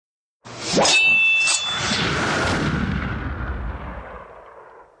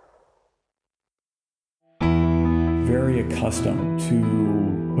very accustomed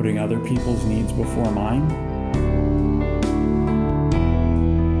to putting other people's needs before mine.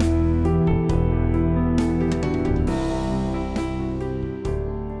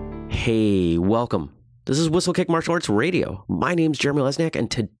 Hey, welcome. This is Whistlekick Martial Arts Radio. My name's Jeremy Lesniak, and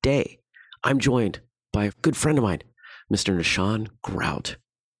today I'm joined by a good friend of mine, Mr. Nishan Grout.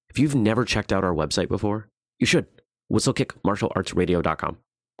 If you've never checked out our website before, you should. Whistlekickmartialartsradio.com.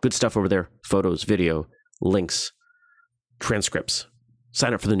 Good stuff over there. Photos, video, links, transcripts.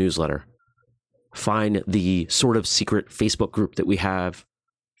 Sign up for the newsletter. Find the sort of secret Facebook group that we have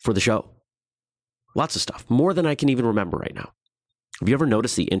for the show. Lots of stuff. More than I can even remember right now. Have you ever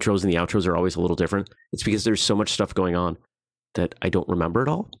noticed the intros and the outros are always a little different? It's because there's so much stuff going on that I don't remember it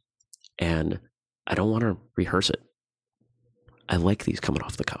all. And I don't want to rehearse it. I like these coming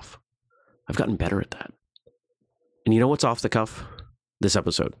off the cuff. I've gotten better at that. And you know what's off the cuff? This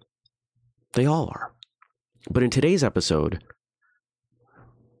episode. They all are. But in today's episode,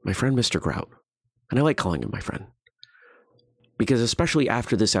 my friend Mr. Grout, and I like calling him my friend, because especially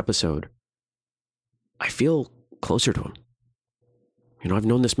after this episode, I feel closer to him. You know, I've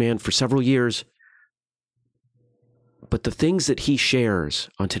known this man for several years, but the things that he shares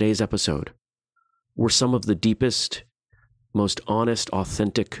on today's episode were some of the deepest, most honest,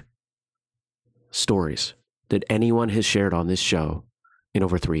 authentic stories that anyone has shared on this show in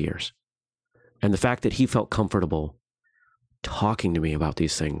over 3 years. And the fact that he felt comfortable talking to me about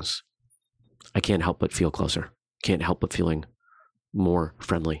these things, I can't help but feel closer. Can't help but feeling more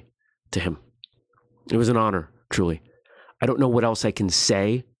friendly to him. It was an honor, truly. I don't know what else I can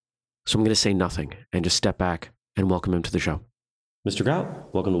say, so I'm going to say nothing and just step back and welcome him to the show. Mr.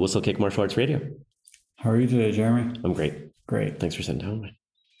 Grout, welcome to Whistlekick Martial Arts Radio. How are you today, Jeremy? I'm great. Great. Thanks for sitting down.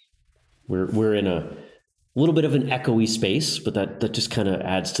 We're in a little bit of an echoey space, but that just kind of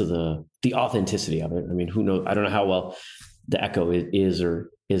adds to the authenticity of it. I mean, who knows? I don't know how well the echo is or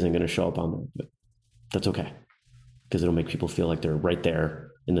isn't going to show up on there, but that's okay because it'll make people feel like they're right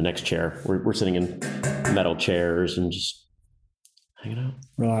there in the next chair. We're sitting in metal chairs and just hanging out,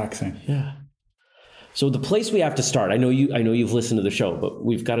 relaxing. Yeah. So the place we have to start. I know you've listened to the show, but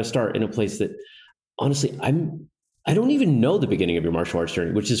we've got to start in a place that, honestly, I don't even know the beginning of your martial arts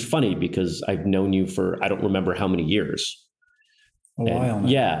journey, which is funny because I've known you for I don't remember how many years. A while now.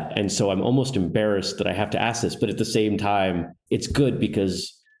 Yeah, and so I'm almost embarrassed that I have to ask this, but at the same time, it's good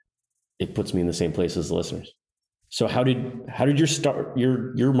because it puts me in the same place as the listeners. So how did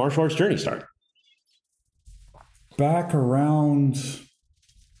your martial arts journey start? Back around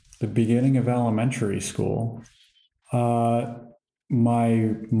the beginning of elementary school,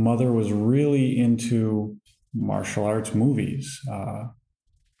 my mother was really into martial arts movies.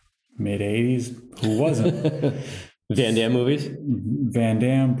 Mid-'80s, who wasn't? Van Damme movies? Van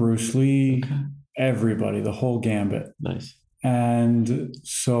Damme, Bruce Lee, okay. Everybody, the whole gambit. Nice. And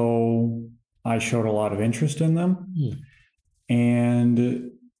so I showed a lot of interest in them.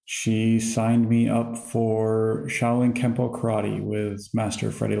 And she signed me up for Shaolin Kempo Karate with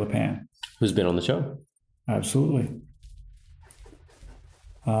Master Freddie Lepan. Who's been on the show? Absolutely.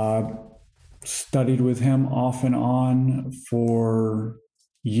 Studied with him off and on for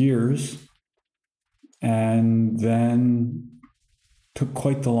years, and then took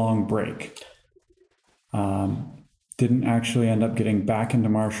quite the long break. Didn't actually end up getting back into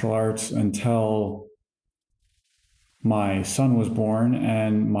martial arts until my son was born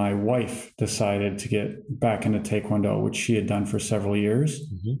and my wife decided to get back into Taekwondo, which she had done for several years.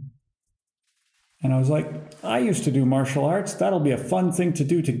 Mm-hmm. And I was like, I used to do martial arts. That'll be a fun thing to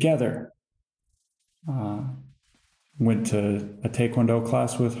do together. Went to a Taekwondo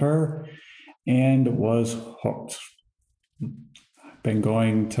class with her and was hooked. Been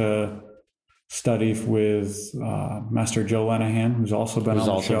going to study with Master Joe Lenahan, who's also been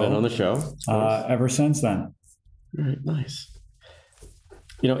on the show ever since then. Right, nice.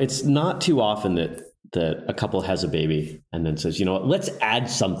 You know, it's not too often that a couple has a baby and then says, you know what, let's add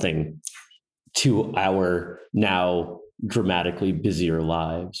something to our now dramatically busier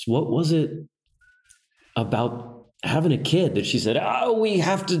lives. What was it about having a kid that she said, oh, we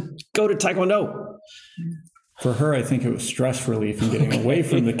have to go to Taekwondo? For her, I think it was stress relief and getting away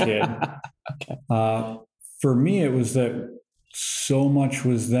from the kid. Okay. For me, it was that so much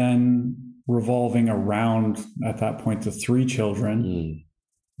was then revolving around, at that point, the 3 children,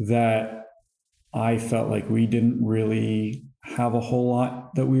 that I felt like we didn't really have a whole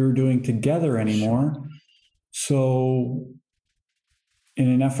lot that we were doing together anymore. So in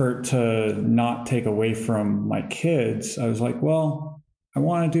an effort to not take away from my kids, I was like, well, I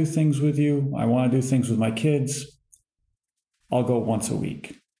want to do things with you. I want to do things with my kids. I'll go once a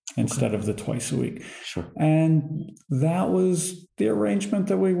week. instead of the twice a week. Sure. And that was the arrangement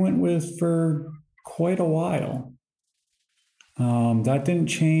that we went with for quite a while. That didn't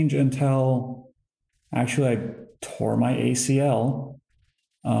change until actually I tore my ACL,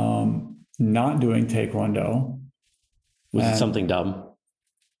 not doing Taekwondo. Was it something dumb?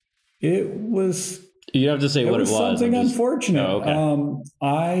 It was. You don't have to say what it was. Something unfortunate. Oh, okay.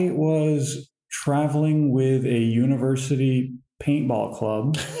 I was traveling with a university paintball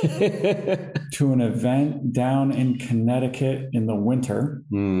club to an event down in Connecticut in the winter.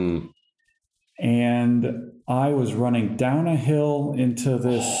 And I was running down a hill into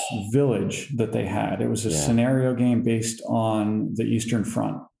this village that they had. It was a scenario game based on the Eastern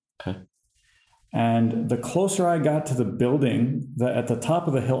Front. Okay. And the closer I got to the building at the top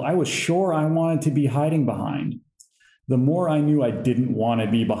of the hill, I was sure I wanted to be hiding behind. The more I knew I didn't want to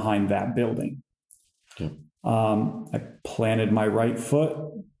be behind that building. Okay. I planted my right foot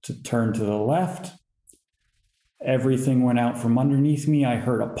to turn to the left. Everything went out from underneath me. I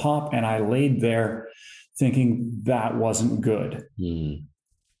heard a pop and I laid there thinking that wasn't good.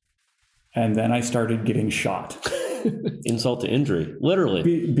 And then I started getting shot. Insult to injury,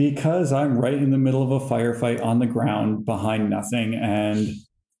 literally. Because I'm right in the middle of a firefight on the ground behind nothing. And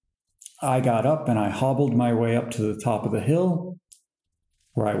I got up and I hobbled my way up to the top of the hill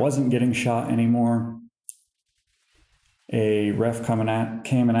where I wasn't getting shot anymore. A ref came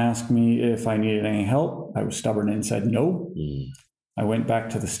and asked me if I needed any help. I was stubborn and said no. I went back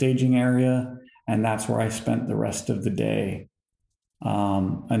to the staging area, and that's where I spent the rest of the day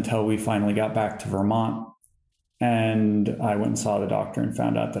until we finally got back to Vermont. And I went and saw the doctor and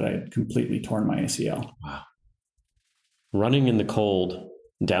found out that I had completely torn my ACL. Wow. Running in the cold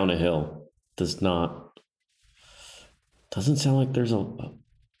down a hill doesn't sound like there's a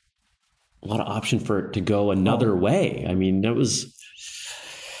lot of option for it to go another way. I mean, that was,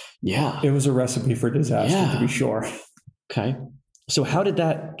 it was a recipe for disaster, to be sure. Okay. So how did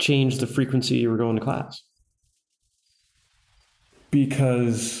that change the frequency you were going to class?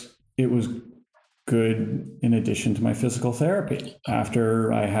 Because it was good in addition to my physical therapy.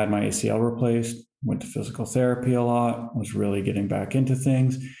 After I had my ACL replaced, went to physical therapy a lot, was really getting back into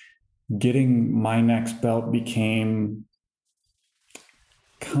things. Getting my next belt became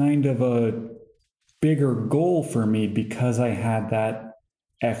kind of a bigger goal for me because I had that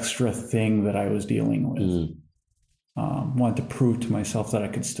extra thing that I was dealing with. Wanted to prove to myself that I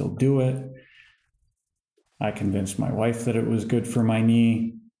could still do it. I convinced my wife that it was good for my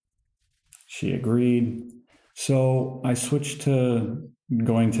knee. She agreed. So I switched to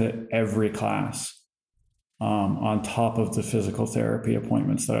going to every class on top of the physical therapy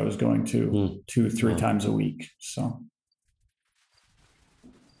appointments that I was going to 2-3 times a week.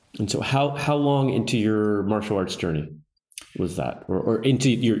 And so how long into your martial arts journey was that? Or into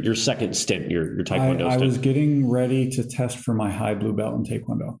your second stint, your Taekwondo stint? I was getting ready to test for my high blue belt in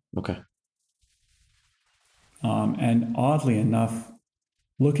Taekwondo. Okay. And oddly enough,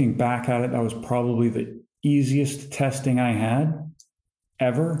 looking back at it, that was probably the easiest testing I had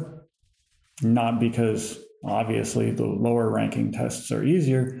ever. Not because obviously the lower ranking tests are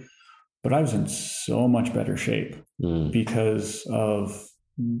easier, but I was in so much better shape because of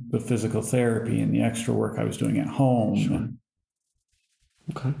the physical therapy and the extra work I was doing at home. Sure.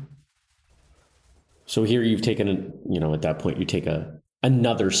 Okay. So here you've taken, at that point, you take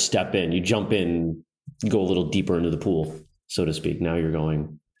another step in, you jump in, you go a little deeper into the pool, so to speak. Now you're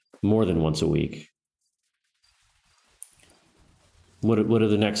going more than once a week. What are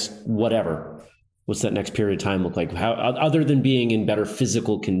the next, whatever? What's that next period of time look like? How, other than being in better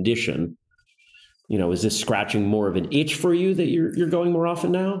physical condition, is this scratching more of an itch for you that you're going more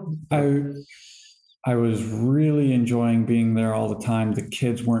often now? I was really enjoying being there all the time. The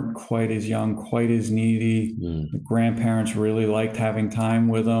kids weren't quite as young, quite as needy. The grandparents really liked having time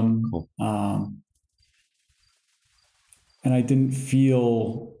with them. Cool. And I didn't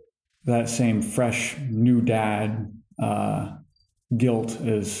feel that same fresh new dad guilt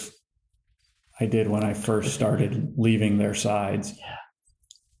as I did when I first started leaving their sides. Yeah.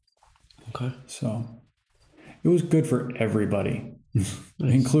 Okay. So it was good for everybody, nice.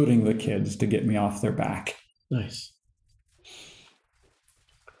 Including the kids, to get me off their back. Nice.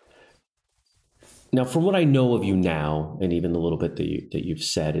 Now, from what I know of you now, and even the little bit that you've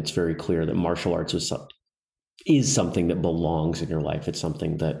said, it's very clear that martial arts is something that belongs in your life. It's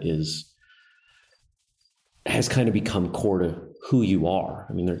something that has kind of become core to who you are.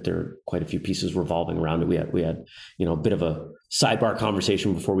 I mean, there are quite a few pieces revolving around it. We had a bit of a sidebar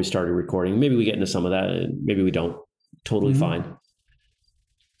conversation before we started recording. Maybe we get into some of that, and maybe we don't. Totally fine.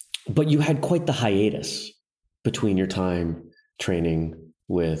 But you had quite the hiatus between your time training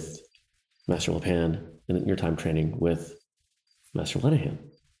with Master Lepan and your time training with Master Lenahan.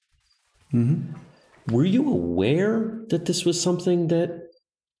 Mm-hmm. Were you aware that this was something that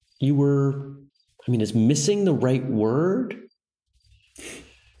you were, is missing the right word?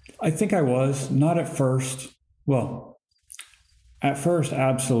 I think I was. Not at first. Well, at first,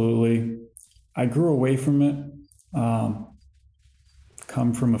 absolutely. I grew away from it.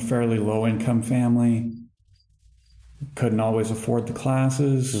 Come from a fairly low-income family. Couldn't always afford the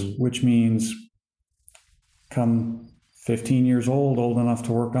classes, which means come 15 years old enough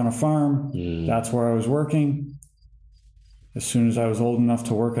to work on a farm. That's where I was working. As soon as I was old enough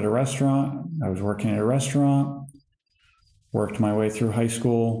to work at a restaurant, I was working at a restaurant, worked my way through high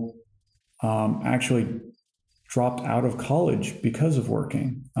school, actually dropped out of college because of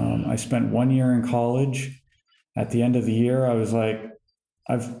working. I spent 1 year in college. At the end of the year, I was like,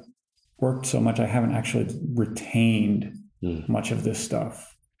 I've worked so much, I haven't actually retained much of this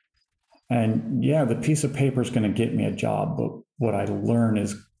stuff. And yeah, the piece of paper is going to get me a job, but what I learn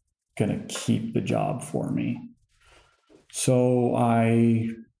is going to keep the job for me. So I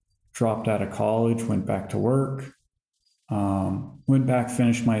dropped out of college, went back to work,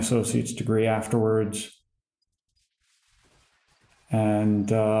 finished my associate's degree afterwards, and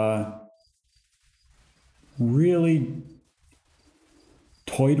really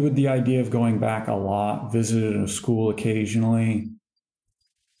toyed with the idea of going back a lot, visited a school occasionally,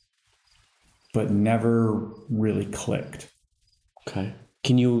 but never really clicked. Okay.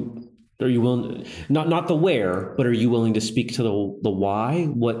 Are you willing, not the where, but are you willing to speak to the why?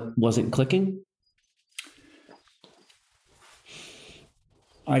 What wasn't clicking?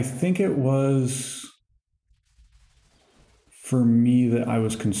 I think it was, for me, that I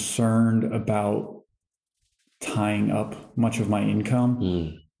was concerned about tying up much of my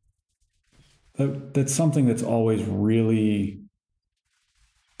income. That's something that's always really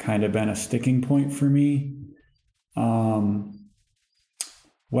kind of been a sticking point for me.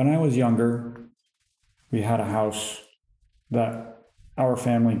 When I was younger, we had a house that our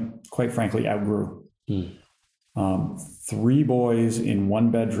family, quite frankly, outgrew. 3 boys in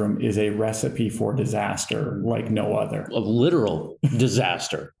 1 bedroom is a recipe for disaster like no other. A literal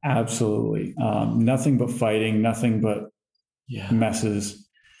disaster. Absolutely. Nothing but fighting, nothing but messes.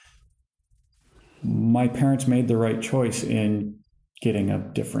 My parents made the right choice in getting a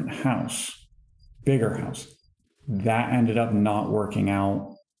different house, bigger house. That ended up not working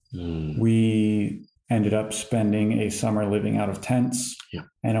out. We ended up spending a summer living out of tents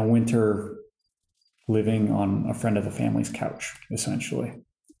and a winter living on a friend of the family's couch, essentially.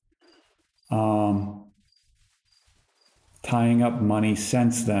 Tying up money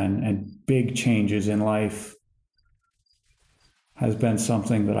since then and big changes in life has been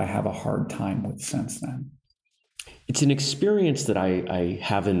something that I have a hard time with since then. It's an experience that I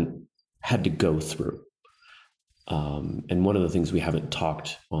haven't had to go through. And one of the things we haven't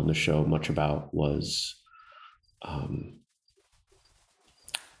talked on the show much about was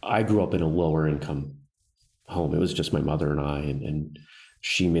I grew up in a lower income home. It was just my mother and I, and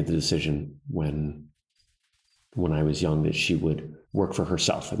she made the decision when I was young that she would work for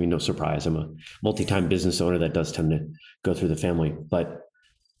herself. No surprise. I'm a multi-time business owner. That does tend to go through the family. But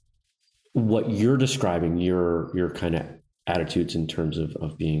what you're describing, your kind of attitudes in terms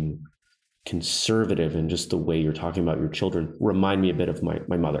of being conservative and just the way you're talking about your children remind me a bit of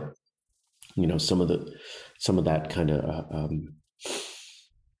my mother. Some of that kind of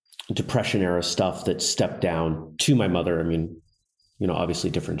Depression era stuff that stepped down to my mother. Obviously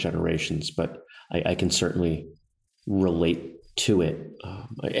different generations, but I can certainly relate to it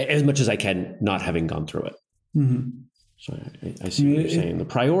as much as I can, not having gone through it. Mm-hmm. So I see what you're saying. The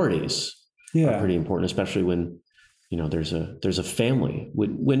priorities are pretty important, especially when there's a family.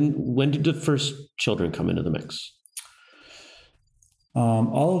 When did the first children come into the mix?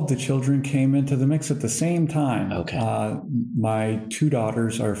 All of the children came into the mix at the same time. Okay. My 2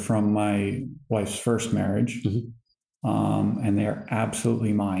 daughters are from my wife's first marriage, and they are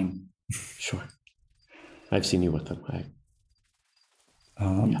absolutely mine. Sure. I've seen you with them.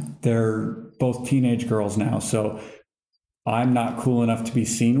 They're both teenage girls now, so I'm not cool enough to be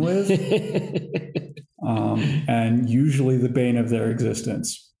seen with, and usually the bane of their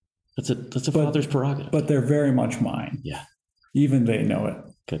existence. That's a father's prerogative. But they're very much mine. Yeah. Even they know it.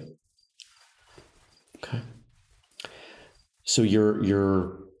 Good. Okay. So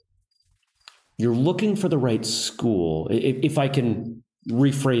you're looking for the right school. If I can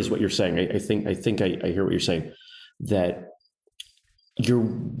rephrase what you're saying, I think I hear what you're saying. That you're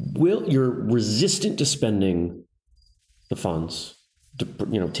resistant to spending the funds,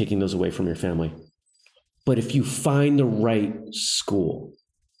 taking those away from your family. But if you find the right school,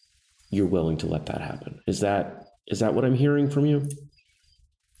 you're willing to let that happen. Is that what I'm hearing from you?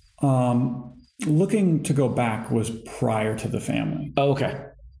 Looking to go back was prior to the family. Oh, okay.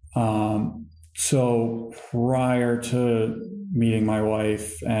 So prior to meeting my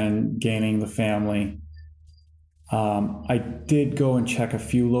wife and gaining the family, I did go and check a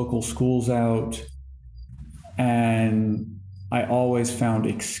few local schools out, and I always found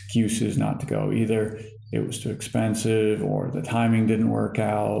excuses not to go. Either it was too expensive, or the timing didn't work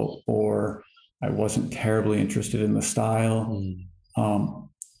out, or I wasn't terribly interested in the style.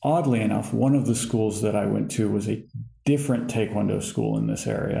 Oddly enough, one of the schools that I went to was a different Taekwondo school in this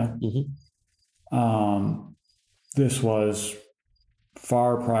area. This was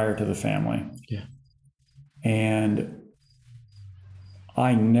far prior to the family. Yeah. And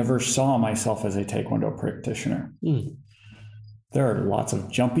I never saw myself as a Taekwondo practitioner. There are lots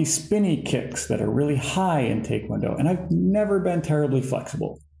of jumpy, spinny kicks that are really high in Taekwondo, and I've never been terribly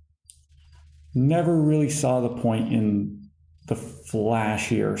flexible. Never really saw the point in the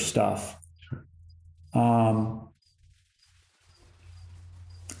flashier stuff. I'm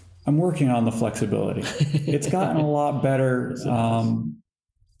working on the flexibility. It's gotten a lot better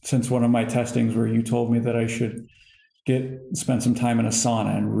since one of my testings where you told me that I should spend some time in a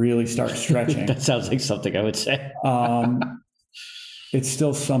sauna and really start stretching. That sounds like something I would say. It's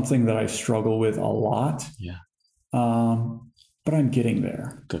still something that I struggle with a lot. Yeah. But I'm getting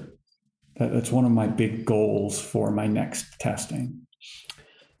there. Good. That's one of my big goals for my next testing.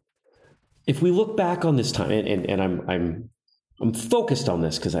 If we look back on this time, and I'm focused on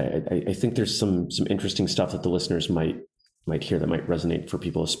this because I think there's some interesting stuff that the listeners might hear that might resonate for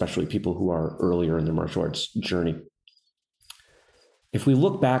people, especially people who are earlier in their martial arts journey. If we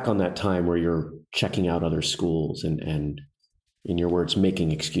look back on that time where you're checking out other schools and in your words,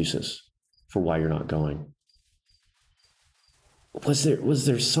 making excuses for why you're not going, was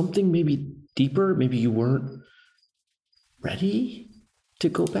there something maybe deeper? Maybe you weren't ready to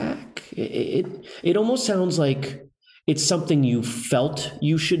go back. It almost sounds like it's something you felt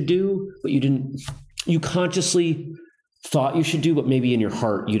you should do, but you consciously thought you should do, but maybe in your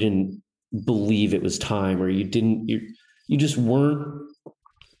heart you didn't believe it was time, or you just weren't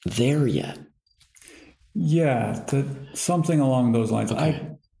there yet. Yeah, something along those lines. Okay.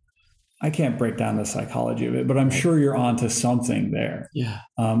 I can't break down the psychology of it, but I'm sure you're onto something there. Yeah.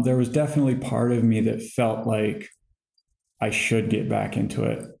 There was definitely part of me that felt like I should get back into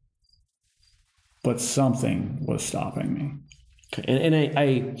it, but something was stopping me. Okay. And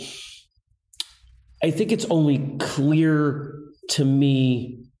I think it's only clear to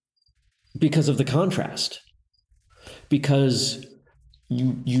me because of the contrast. Because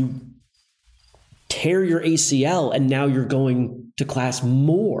you tear your ACL and now you're going to class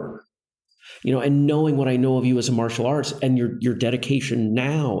more, and knowing what I know of you as a martial arts and your dedication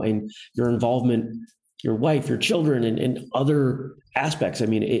now and your involvement, your wife, your children, and other aspects. I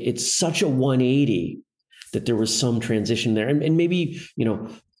mean, it's such a 180 that there was some transition there. And maybe,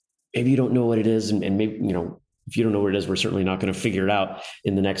 maybe you don't know what it is. And maybe, if you don't know what it is, we're certainly not going to figure it out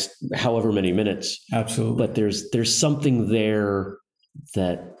in the next however many minutes. Absolutely. But there's something there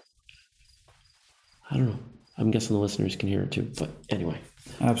that, I don't know. I'm guessing the listeners can hear it too. But anyway.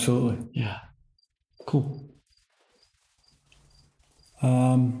 Absolutely. Yeah. Cool.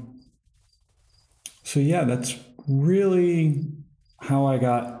 So yeah, that's really how I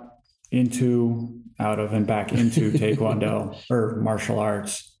got out of and back into Taekwondo or martial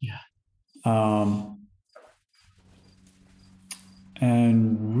arts. Yeah.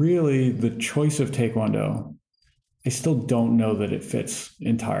 And really the choice of Taekwondo, I still don't know that it fits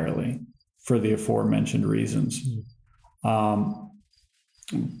entirely for the aforementioned reasons.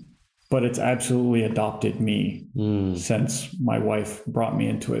 But it's absolutely adopted me since my wife brought me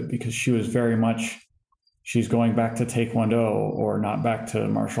into it, because she was very much, she's going back to Taekwondo or not back to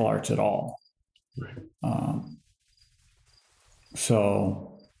martial arts at all. Right.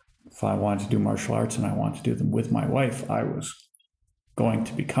 So if I wanted to do martial arts and I wanted to do them with my wife, I was going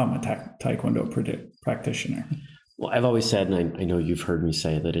to become a Taekwondo practitioner. Well, I've always said, and I know you've heard me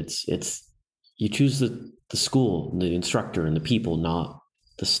say that it's you choose the school, the instructor, and the people, not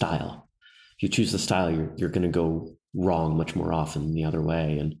the style. If you choose the style, you're going to go wrong much more often than the other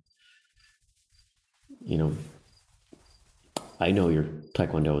way. And I know your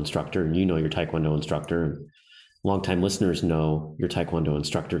Taekwondo instructor, and you know your Taekwondo instructor. And longtime listeners know your Taekwondo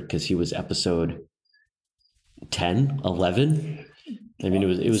instructor because he was episode 10, 11. I mean,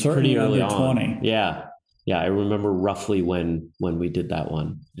 it was pretty early on. 20. Yeah. I remember roughly when we did that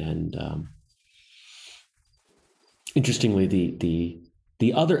one. And interestingly,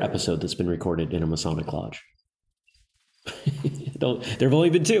 the other episode that's been recorded in a Masonic lodge. No, there have only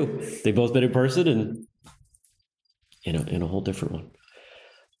been two. They've both been in person and in a whole different one.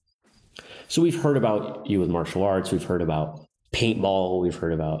 So we've heard about you with martial arts. We've heard about paintball. We've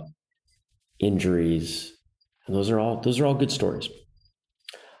heard about injuries, and those are all good stories.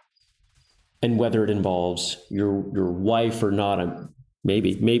 And whether it involves your wife or not,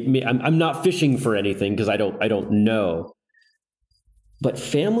 I'm not fishing for anything because I don't know. But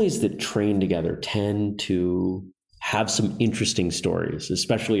families that train together tend to have some interesting stories,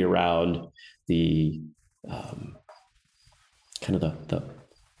 especially around the kind of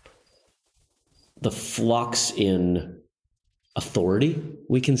the flux in authority,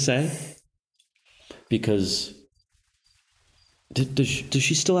 we can say, because does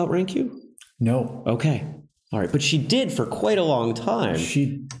she still outrank you? No. Okay. All right. But she did for quite a long time.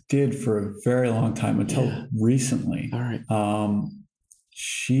 She did for a very long time until recently. All right.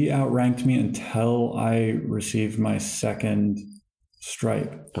 She outranked me until I received my second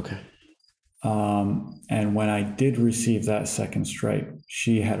stripe. Okay. And when I did receive that second stripe,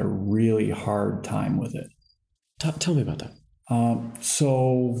 she had a really hard time with it. Tell me about that.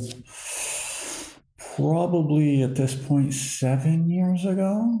 So probably at this point, 7 years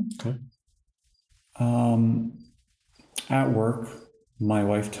ago. Okay. At work, my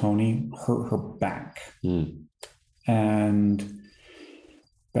wife, Tony, hurt her back. And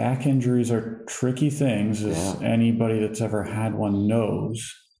back injuries are tricky things, as anybody that's ever had one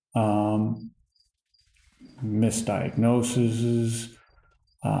knows. Misdiagnoses,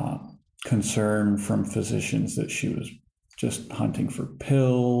 concern from physicians that she was just hunting for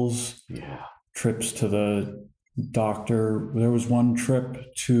pills, trips to the doctor. There was one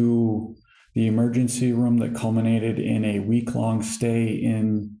trip to the emergency room that culminated in a week-long stay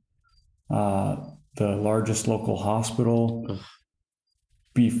in the largest local hospital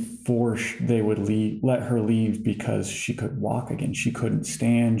before they would let her leave because she could walk again. She couldn't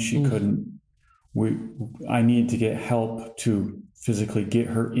stand. She couldn't. I needed to get help to physically get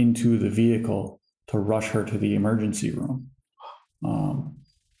her into the vehicle to rush her to the emergency room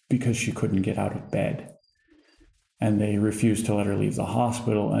because she couldn't get out of bed. And they refused to let her leave the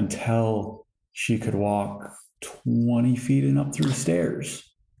hospital until she could walk 20 feet and up 3 stairs,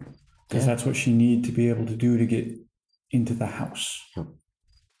 because that's what she needed to be able to do to get into the house.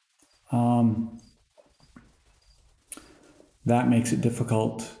 That makes it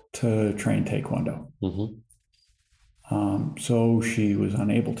difficult to train Taekwondo. So she was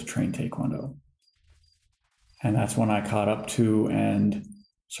unable to train Taekwondo. And that's when I caught up to and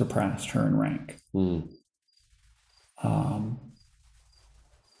surpassed her in rank.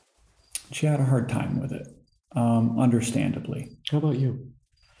 She had a hard time with it, understandably. How about you?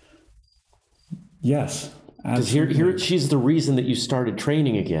 Yes, because here she's the reason that you started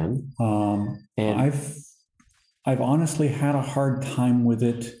training again. And I've honestly had a hard time with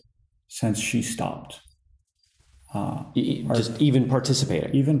it since she stopped. Even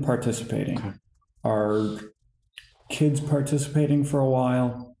participating. Even participating. Okay. Our kids participating for a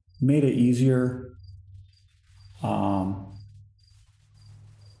while made it easier.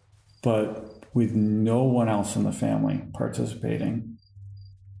 But with no one else in the family participating,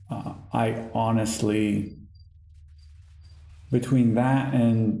 I honestly, between that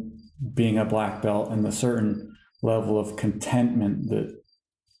and being a black belt and the certain level of contentment that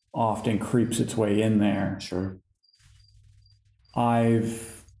often creeps its way in there,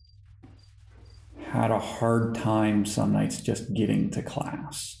 I've had a hard time some nights just getting to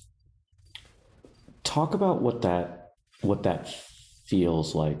class. Talk about what that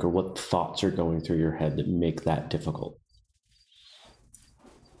feels like, or what thoughts are going through your head that make that difficult.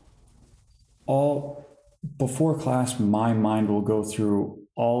 Before class, my mind will go through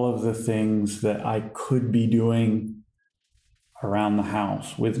all of the things that I could be doing around the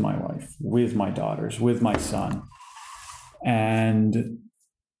house with my wife, with my daughters, with my son. And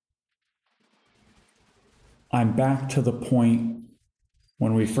I'm back to the point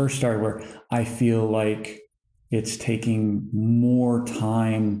when we first started where I feel like it's taking more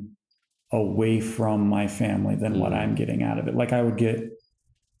time away from my family than what I'm getting out of it. Like I would get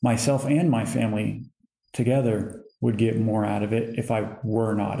myself and my family together would get more out of it if I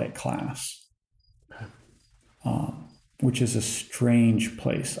were not at class, which is a strange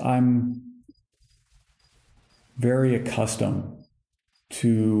place. I'm very accustomed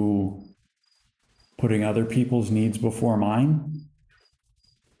to putting other people's needs before mine,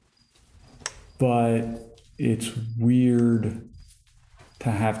 but it's weird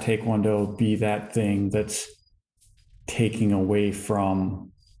to have Taekwondo be that thing that's taking away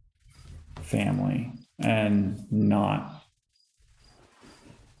from family and not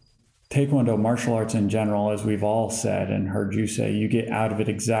Taekwondo, martial arts in general, as we've all said and heard you say, you get out of it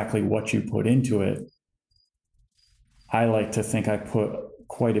exactly what you put into it. I like to think I put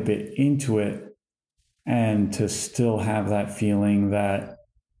quite a bit into it, and to still have that feeling that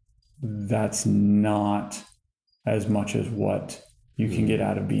that's not as much as what you can get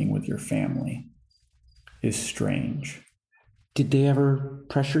out of being with your family is strange. Did they ever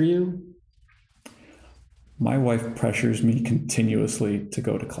pressure you? My wife pressures me continuously to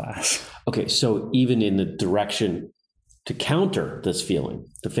go to class. Okay, so even in the direction to counter this feeling,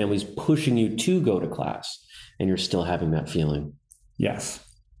 the family's pushing you to go to class, and you're still having that feeling. Yes.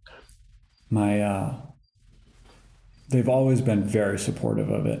 They've always been very supportive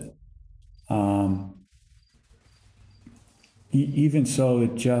of it. Even so,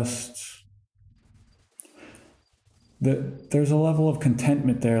 there's a level of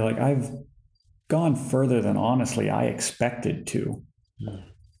contentment there. Like, I've gone further than honestly I expected to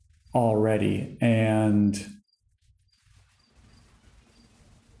already. And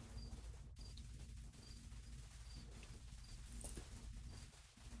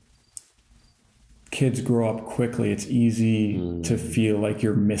kids grow up quickly. It's easy to feel like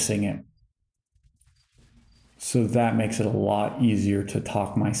you're missing it. So that makes it a lot easier to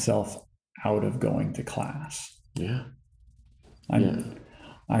talk myself out of going to class. Yeah.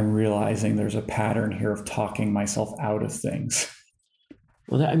 I'm realizing there's a pattern here of talking myself out of things.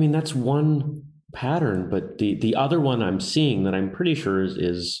 Well, that's one pattern, but the other one I'm seeing that I'm pretty sure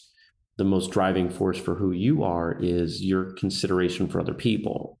is the most driving force for who you are is your consideration for other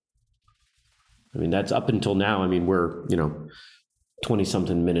people. That's up until now. We're, 20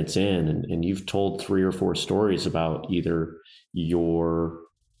 something minutes in, and you've told 3 or 4 stories about either your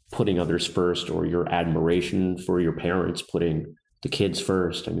putting others first or your admiration for your parents putting the kids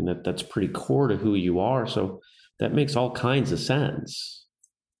first. That's pretty core to who you are. So that makes all kinds of sense.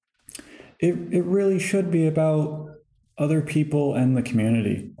 It really should be about other people and the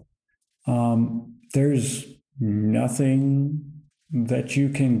community. There's nothing that you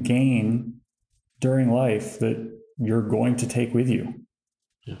can gain during life that you're going to take with you.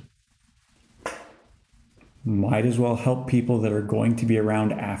 Yeah. Might as well help people that are going to be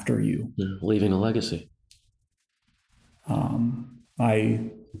around after you. Yeah, leaving a legacy. I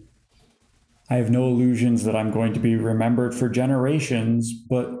have no illusions that I'm going to be remembered for generations,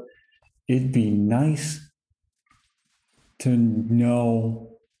 but it'd be nice to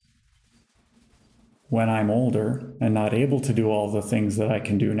know when I'm older and not able to do all the things that I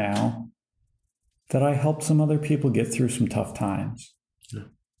can do now, that I helped some other people get through some tough times. Yeah.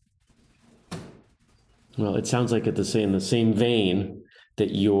 Well, it sounds like in the same vein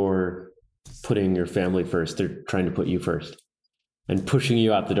that you're putting your family first. They're trying to put you first and pushing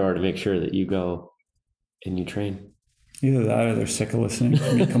you out the door to make sure that you go and you train. Either that or they're sick of listening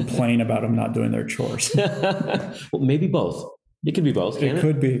to me complain about them not doing their chores. Well, maybe both. It could be both, can't it? It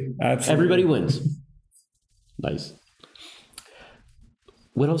could be. Absolutely. Everybody wins. Nice.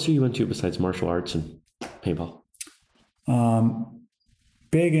 What else are you into besides martial arts and paintball?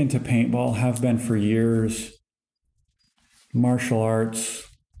 Big into paintball, have been for years. Martial arts.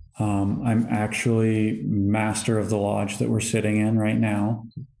 I'm actually master of the lodge that we're sitting in right now,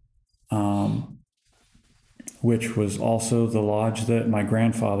 which was also the lodge that my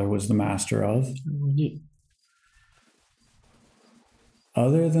grandfather was the master of.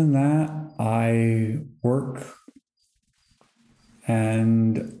 Other than that, I work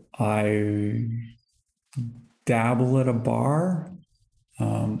and I dabble at a bar.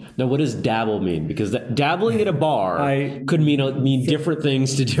 Now, what does dabble mean? Because dabbling at a bar could mean different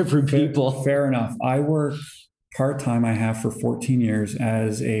things to different people. Fair enough. I work part-time. I have for 14 years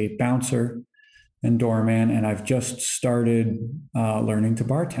as a bouncer and doorman, and I've just started learning to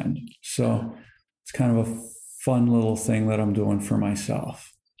bartend. So it's kind of a fun little thing that I'm doing for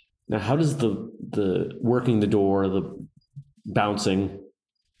myself. Now, how does the working the door, the bouncing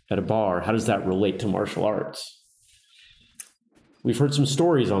at a bar, how does that relate to martial arts? We've heard some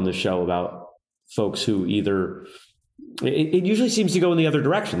stories on this show about folks who it usually seems to go in the other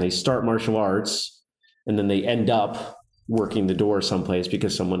direction. They start martial arts and then they end up working the door someplace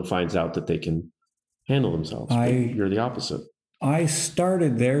because someone finds out that they can handle themselves. You're the opposite. I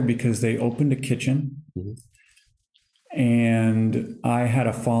started there because they opened a kitchen, and I had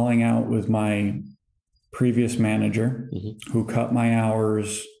a falling out with my previous manager who cut my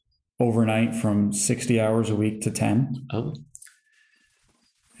hours overnight from 60 hours a week to 10. Oh.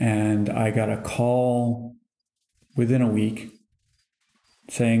 And I got a call within a week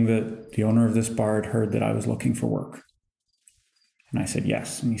saying that the owner of this bar had heard that I was looking for work. And I said,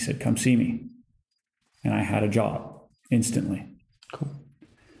 yes. And he said, come see me. And I had a job instantly. Cool.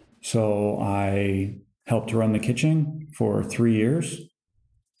 So I helped run the kitchen for 3 years.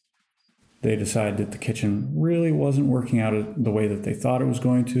 They decided that the kitchen really wasn't working out the way that they thought it was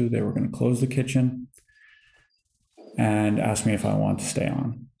going to. They were going to close the kitchen and asked me if I wanted to stay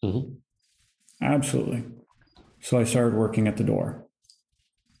on. Mm-hmm. Absolutely. So I started working at the door.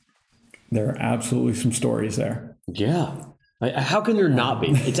 There are absolutely some stories there. Yeah. How can there not be?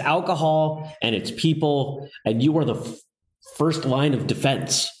 It's alcohol and it's people, and you are the first line of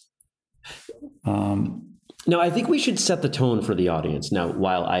defense. Now, I think we should set the tone for the audience. Now,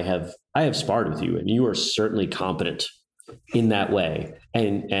 while I have sparred with you, and you are certainly competent in that way,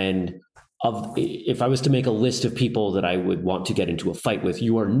 and if I was to make a list of people that I would want to get into a fight with,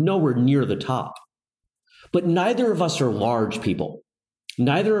 you are nowhere near the top. But neither of us are large people.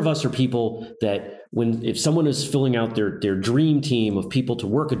 Neither of us are people that if someone is filling out their dream team of people to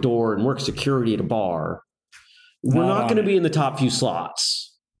work a door and work security at a bar, we're not going to be in the top few slots.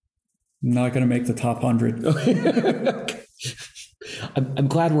 Not going to make the top 100. I'm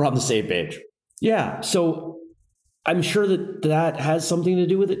glad we're on the same page. Yeah. So I'm sure that has something to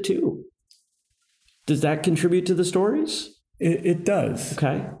do with it too. Does that contribute to the stories? It does.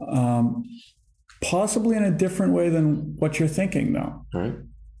 Okay. Possibly in a different way than what you're thinking, though. All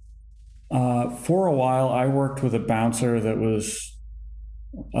right. For a while, I worked with a bouncer that was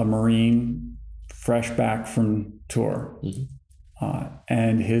a Marine, fresh back from tour. Mm-hmm.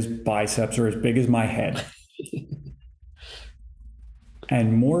 And his biceps are as big as my head.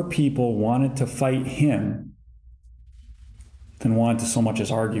 And more people wanted to fight him than wanted to so much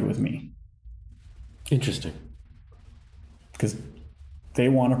as argue with me. Interesting. Because they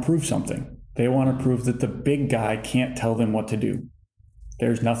want to prove something. They want to prove that the big guy can't tell them what to do.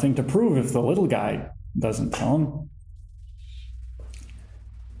 There's nothing to prove if the little guy doesn't tell him.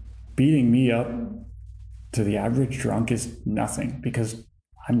 Beating me up to the average drunk is nothing because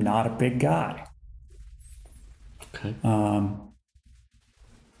I'm not a big guy. Okay.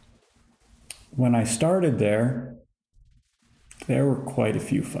 When I started there were quite a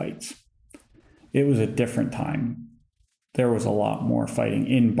few fights. It was a different time. There was a lot more fighting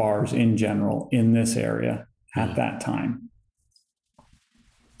in bars in general in this area at that time.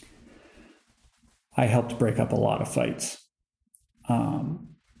 I helped break up a lot of fights.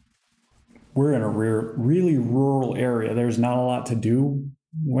 We're in a really rural area. There's not a lot to do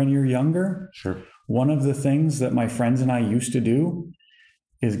when you're younger. Sure. One of the things that my friends and I used to do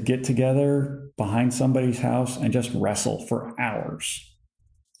is get together behind somebody's house and just wrestle for hours.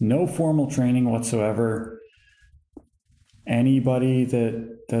 No formal training whatsoever. Anybody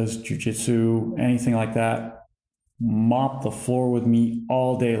that does jiu-jitsu, anything like that, mop the floor with me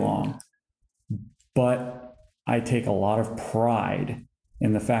all day long. But I take a lot of pride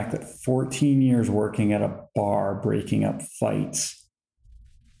in the fact that 14 years working at a bar, breaking up fights,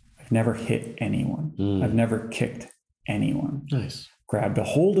 I've never hit anyone. I've never kicked anyone. Nice. Grabbed a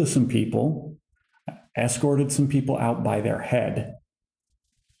hold of some people, escorted some people out by their head.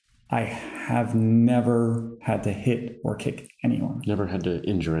 I have never had to hit or kick anyone. Never had to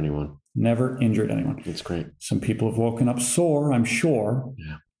injure anyone. Never injured anyone. That's great. Some people have woken up sore, I'm sure.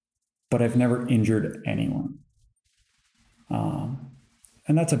 Yeah. But I've never injured anyone.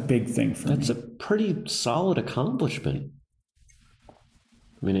 And that's a big thing for me. That's a pretty solid accomplishment.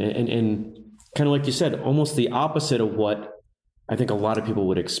 I mean, and kind of like you said, almost the opposite of what I think a lot of people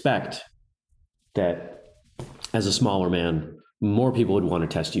would expect, that as a smaller man, more people would want to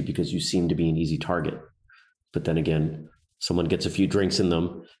test you because you seem to be an easy target. But then again, someone gets a few drinks in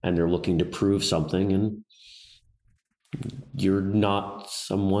them and they're looking to prove something, and you're not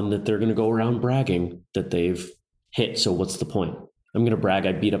someone that they're going to go around bragging that they've hit. So what's the point? I'm going to brag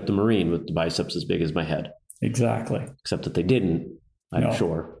I beat up the Marine with the biceps as big as my head. Exactly. Except that they didn't, I'm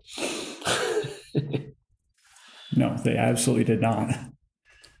sure. No, they absolutely did not.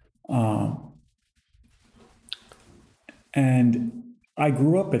 And I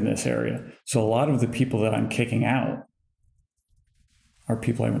grew up in this area. So a lot of the people that I'm kicking out are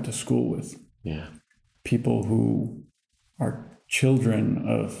people I went to school with. Yeah. People who are children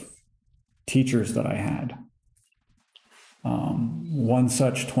of teachers that I had. One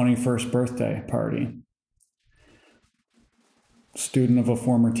such 21st birthday party, student of a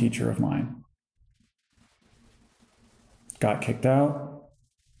former teacher of mine. Got kicked out.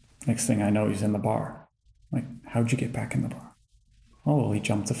 Next thing I know, he's in the bar. Like, how'd you get back in the bar? Oh, well, he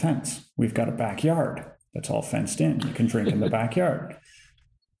jumped the fence. We've got a backyard that's all fenced in. You can drink in the backyard.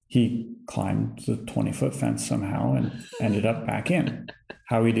 He climbed the 20-foot fence somehow and ended up back in.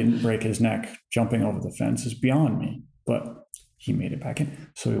 How he didn't break his neck jumping over the fence is beyond me, but he made it back in.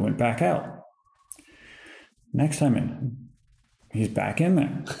 So he went back out. Next time in, he's back in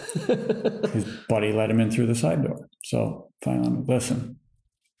there. His buddy let him in through the side door. So finally, listen,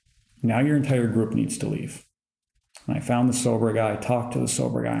 now your entire group needs to leave. And I found the sober guy, talked to the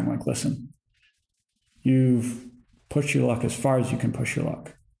sober guy. I'm like, listen, you've pushed your luck as far as you can push your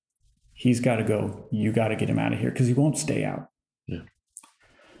luck. He's got to go. You got to get him out of here because he won't stay out. Yeah.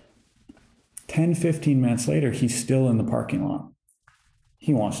 10, 15 minutes later, he's still in the parking lot.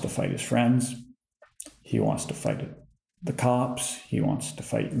 He wants to fight his friends. He wants to fight the cops. He wants to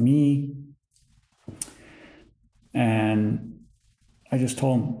fight me. And I just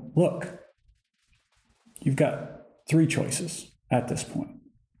told him, look, you've got 3 choices at this point.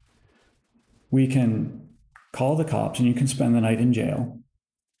 We can call the cops and you can spend the night in jail.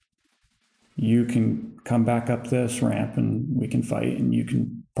 You can come back up this ramp and we can fight, and you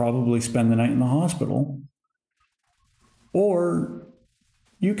can probably spend the night in the hospital. Or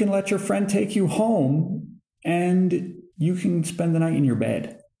you can let your friend take you home and you can spend the night in your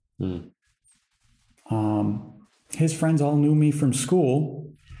bed. His friends all knew me from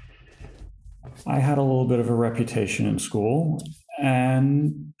school. I had a little bit of a reputation in school,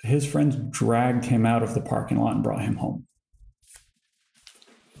 and his friends dragged him out of the parking lot and brought him home.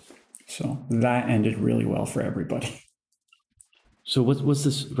 So that ended really well for everybody. So what's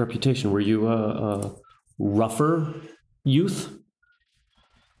this reputation? Were you a rougher youth?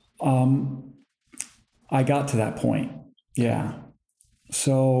 I got to that point. Yeah.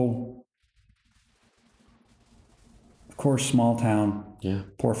 So, of course, small town,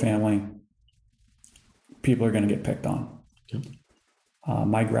 poor family, people are going to get picked on. Okay.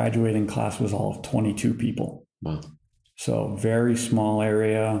 My graduating class was all of 22 people. Wow. So very small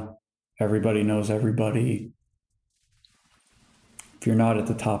area. Everybody knows everybody. If you're not at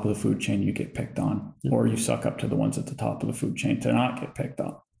the top of the food chain, you get picked on, or you suck up to the ones at the top of the food chain to not get picked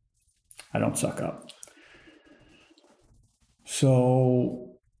on. I don't suck up.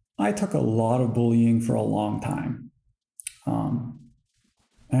 So I took a lot of bullying for a long time.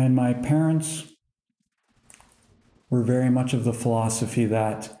 And my parents were very much of the philosophy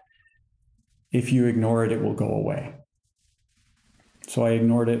that if you ignore it, it will go away. So I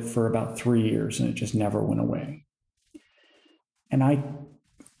ignored it for about 3 years and it just never went away. And I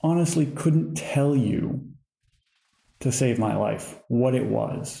honestly couldn't tell you to save my life what it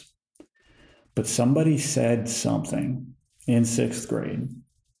was. But somebody said something in 6th grade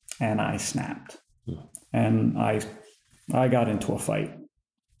and I snapped. And I got into a fight.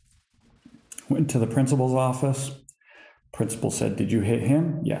 Went to the principal's office. Principal said, "Did you hit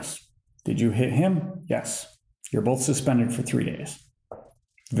him?" "Yes." "Did you hit him?" "Yes." "You're both suspended for 3 days."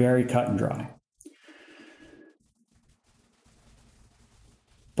 Very cut and dry.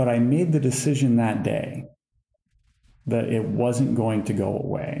 But I made the decision that day that it wasn't going to go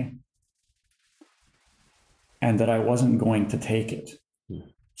away and that I wasn't going to take it.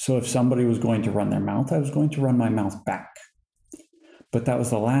 So if somebody was going to run their mouth, I was going to run my mouth back. But that was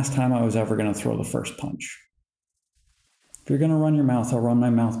the last time I was ever going to throw the first punch. If you're going to run your mouth, I'll run my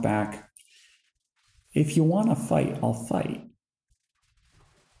mouth back. If you want to fight, I'll fight.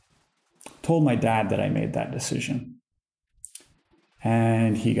 Told my dad that I made that decision.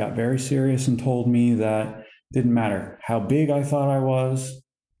 And he got very serious and told me that it didn't matter how big I thought I was,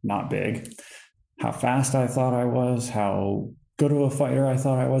 not big, how fast I thought I was, how good of a fighter I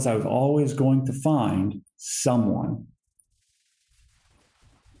thought I was always going to find someone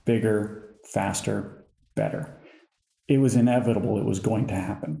bigger, faster, better. It was inevitable. It was going to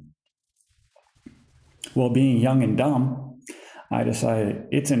happen. Well, being young and dumb, I decided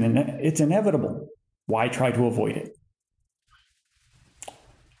it's inevitable. Why try to avoid it?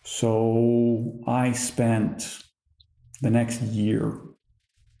 So I spent the next year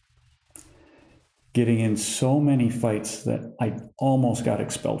getting in so many fights that I almost got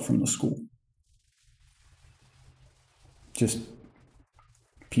expelled from the school. Just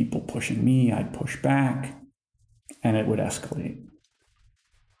people pushing me, I'd push back, and it would escalate.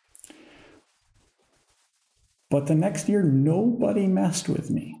 But the next year, nobody messed with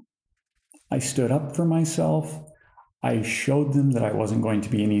me. I stood up for myself. I showed them that I wasn't going to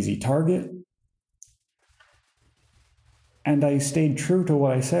be an easy target. And I stayed true to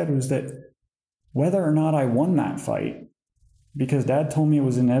what I said, was that whether or not I won that fight, because Dad told me it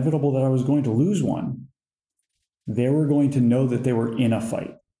was inevitable that I was going to lose one, they were going to know that they were in a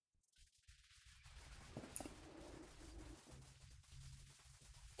fight.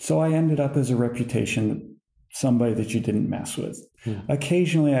 So I ended up as a reputation, somebody that you didn't mess with.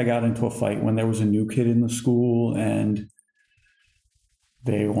 Occasionally I got into a fight when there was a new kid in the school and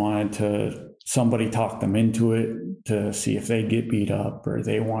they wanted to, somebody talked them into it to see if they'd get beat up, or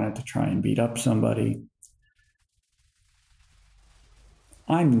they wanted to try and beat up somebody.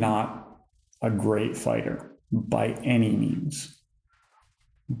 I'm not a great fighter by any means.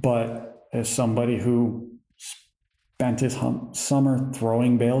 But as somebody who spent his summer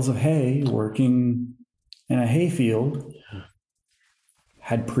throwing bales of hay, working in a hayfield,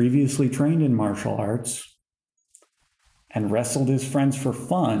 had previously trained in martial arts, and wrestled his friends for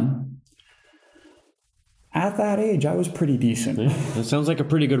fun, at that age, I was pretty decent. Yeah, that sounds like a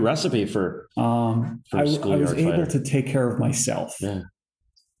pretty good recipe for a schoolyard I was able fighter. to take care of myself. Yeah.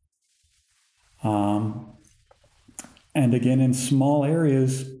 And again, in small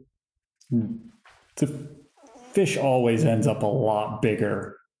areas, the fish always ends up a lot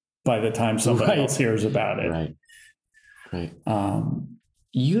bigger by the time somebody else hears about it. Right.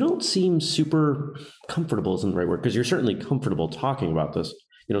 You don't seem super comfortable, isn't the right word, because you're certainly comfortable talking about this.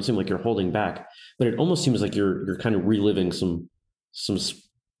 You don't seem like you're holding back, but it almost seems like you're kind of reliving some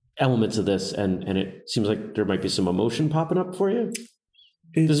elements of this, and it seems like there might be some emotion popping up for you.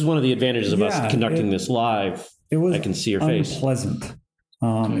 This is one of the advantages of us conducting this live. I can see your face. Unpleasant.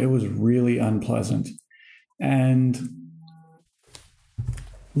 It was really unpleasant. And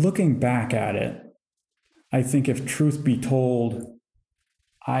looking back at it, I think if truth be told,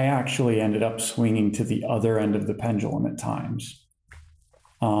 I actually ended up swinging to the other end of the pendulum at times.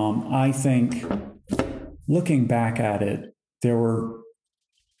 I think looking back at it, there were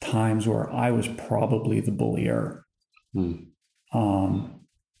times where I was probably the bullier.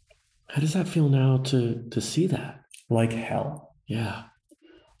 How does that feel now to see that? Like hell. Yeah.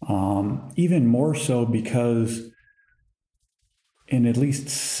 Even more so because in at least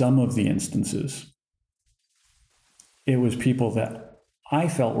some of the instances, it was people that I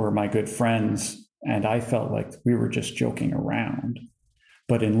felt were my good friends, and I felt like we were just joking around.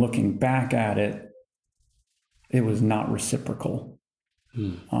 But in looking back at it, it was not reciprocal.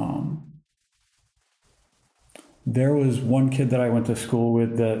 There was one kid that I went to school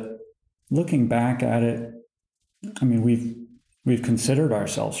with that, looking back at it, I mean, we've considered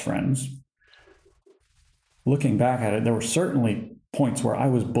ourselves friends. Looking back at it, there were certainly points where I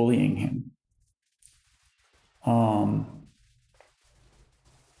was bullying him.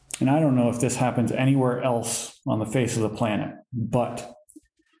 And I don't know if this happens anywhere else on the face of the planet, but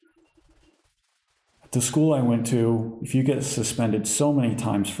at the school I went to, if you get suspended so many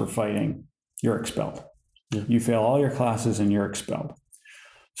times for fighting, you're expelled. Yeah. You fail all your classes and you're expelled.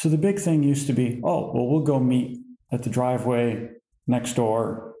 So the big thing used to be, we'll go meet at the driveway next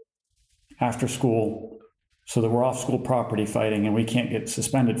door after school so that we're off school property fighting and we can't get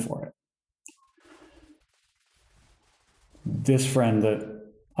suspended for it. This friend that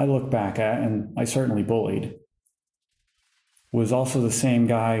I look back at, and I certainly bullied, was also the same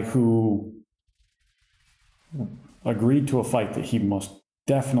guy who agreed to a fight that he most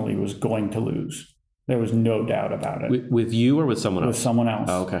definitely was going to lose. There was no doubt about it. With you or with someone else? With someone else.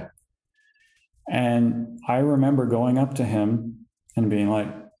 Oh, okay. And I remember going up to him and being like,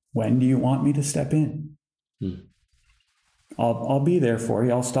 when do you want me to step in? I'll be there for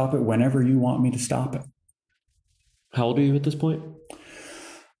you. I'll stop it whenever you want me to stop it. How old are you at this point?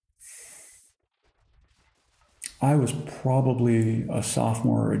 I was probably a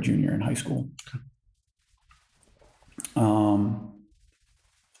sophomore or a junior in high school.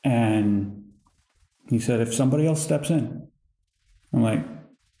 And he said, if somebody else steps in, I'm like,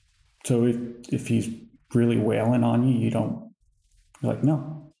 so if he's really wailing on you, you don't, you're like,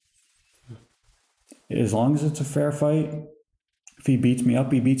 no. As long as it's a fair fight, if he beats me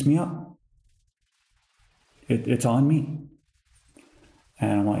up, he beats me up. It's on me.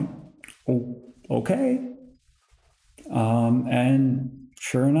 And I'm like, oh, okay. And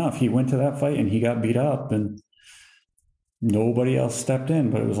sure enough, he went to that fight and he got beat up and nobody else stepped in.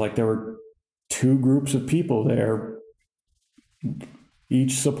 But it was like there were two groups of people there,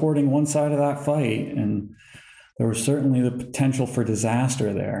 each supporting one side of that fight. And there was certainly the potential for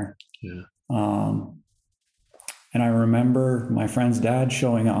disaster there. Yeah. And I remember my friend's dad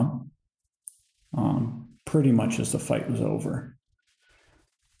showing up pretty much as the fight was over,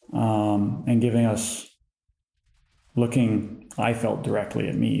 and giving us, looking, I felt directly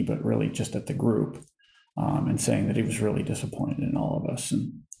at me, but really just at the group, and saying that he was really disappointed in all of us.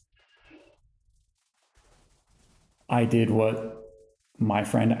 And I did what my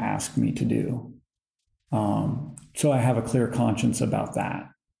friend asked me to do. So I have a clear conscience about that.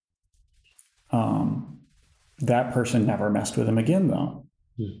 That person never messed with him again, though.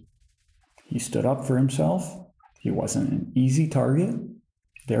 He stood up for himself. He wasn't an easy target.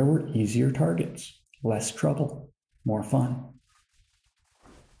 There were easier targets, less trouble, more fun.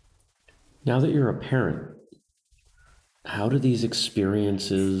 Now that you're a parent, how do these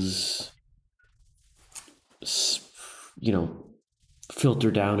experiences,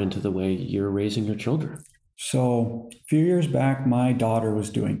 filter down into the way you're raising your children? So a few years back, my daughter was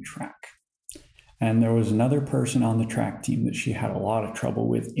doing track. And there was another person on the track team that she had a lot of trouble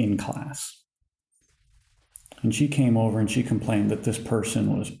with in class. And she came over and she complained that this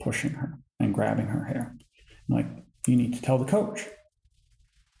person was pushing her and grabbing her hair. I'm like, you need to tell the coach.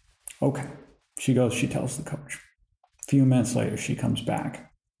 Okay. She goes, she tells the coach. A few minutes later, she comes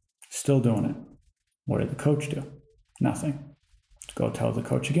back, still doing it. What did the coach do? Nothing. Go tell the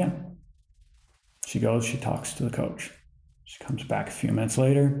coach again. She goes, she talks to the coach. She comes back a few minutes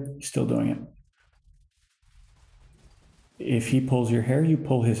later, still doing it. If he pulls your hair, you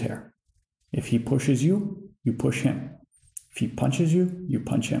pull his hair. If he pushes you, you push him. If he punches you, you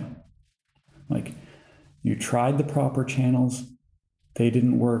punch him. Like, you tried the proper channels, they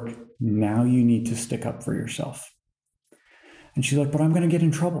didn't work. Now you need to stick up for yourself. And she's like, but I'm going to get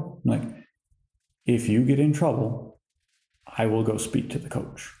in trouble. I'm like, if you get in trouble, I will go speak to the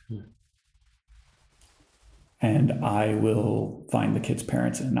coach. And I will find the kid's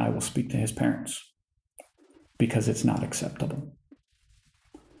parents and I will speak to his parents because it's not acceptable.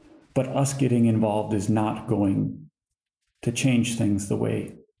 But us getting involved is not going to change things the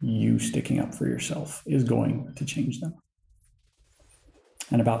way you sticking up for yourself is going to change them.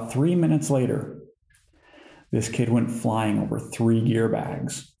 And about 3 minutes later, this kid went flying over 3 gear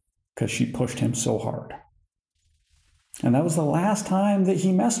bags because she pushed him so hard. And that was the last time that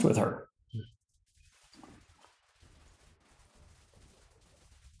he messed with her.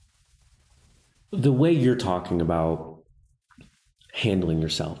 The way you're talking about handling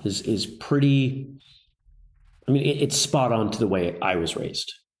yourself is pretty, I mean, it's spot on to the way I was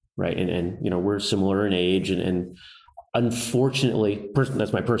raised, right? And you know, we're similar in age, and unfortunately,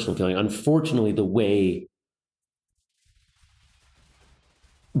 that's my personal feeling, unfortunately, the way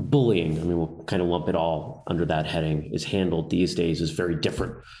bullying, I mean, we'll kind of lump it all under that heading, is handled these days is very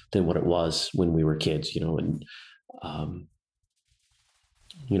different than what it was when we were kids, you know. And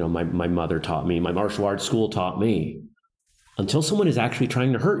you know, my mother taught me, my martial arts school taught me, until someone is actually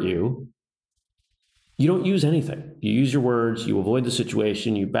trying to hurt you, you don't use anything. You use your words, you avoid the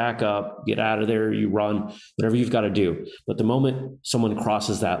situation, you back up, get out of there, you run, whatever you've got to do. But the moment someone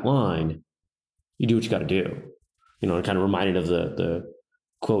crosses that line, you do what you got to do. You know, I'm kind of reminded of the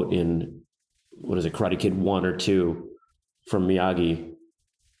quote in, what is it, Karate Kid 1 or 2 from Miyagi,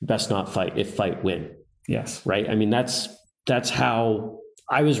 best not fight, if fight, win. Yes. Right? I mean, that's how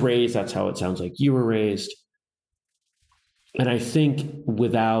I was raised. That's how it sounds like you were raised. And I think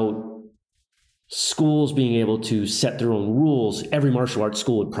without schools being able to set their own rules, every martial arts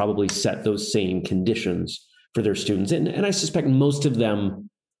school would probably set those same conditions for their students. And I suspect most of them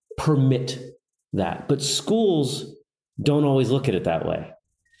permit that. But schools don't always look at it that way.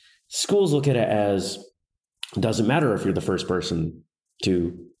 Schools look at it as, it doesn't matter if you're the first person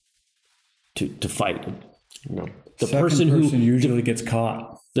to fight. You know, the person who usually gets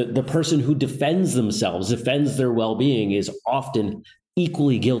caught. The person who defends themselves, defends their well-being, is often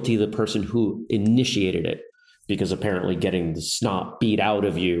equally guilty the person who initiated it, because apparently getting the snot beat out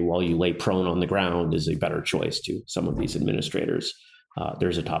of you while you lay prone on the ground is a better choice to some of these administrators.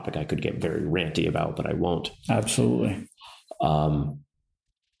 There's a topic I could get very ranty about, but I won't. Absolutely.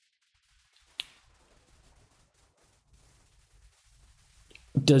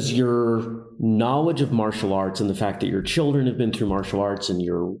 Does your knowledge of martial arts and the fact that your children have been through martial arts, and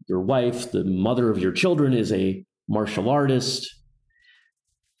your wife, the mother of your children, is a martial artist,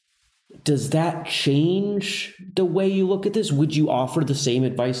 does that change the way you look at this? Would you offer the same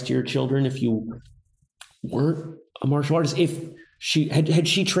advice to your children if you weren't a martial artist? If she had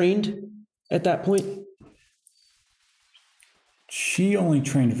she trained at that point? She only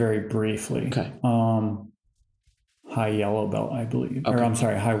trained very briefly. Okay. High yellow belt, I believe. Okay. Or I'm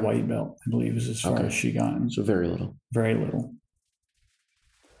sorry, high white belt, I believe, is as far as she got. So very little. Very little.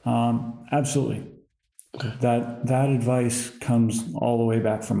 Absolutely. Okay. That advice comes all the way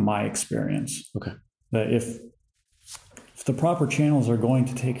back from my experience. Okay. That if the proper channels are going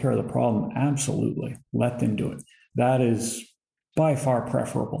to take care of the problem, absolutely, let them do it. That is by far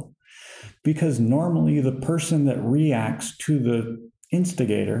preferable. Because normally the person that reacts to the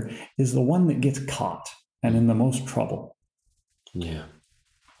instigator is the one that gets caught and in the most trouble. Yeah.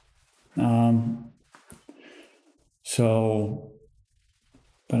 So,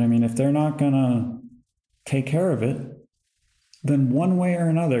 but I mean, if they're not going to take care of it, then one way or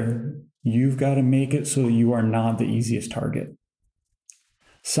another, you've got to make it so that you are not the easiest target.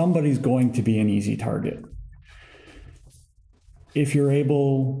 Somebody's going to be an easy target. If you're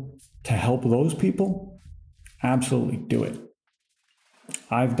able to help those people, absolutely do it.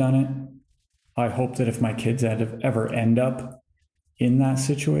 I've done it. I hope that if my kids ever end up in that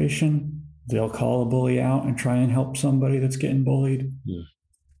situation, they'll call a bully out and try and help somebody that's getting bullied. Yeah.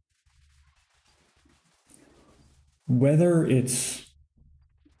 Whether it's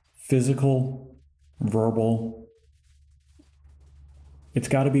physical, verbal, it's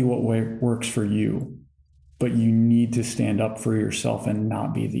got to be what works for you. But you need to stand up for yourself and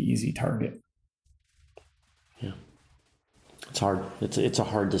not be the easy target. Yeah. It's hard. It's a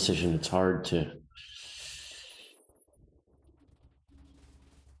hard decision. It's hard to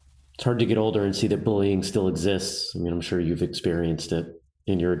get older and see that bullying still exists. I mean, I'm sure you've experienced it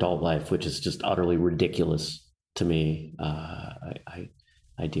in your adult life, which is just utterly ridiculous to me. I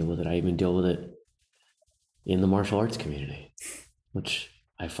deal with it. I even deal with it in the martial arts community, which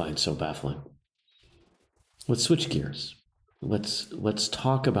I find so baffling. Let's switch gears. Let's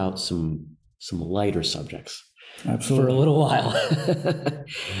talk about some lighter subjects. Absolutely. For a little while.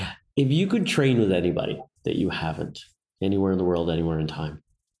 If you could train with anybody that you haven't, anywhere in the world, anywhere in time,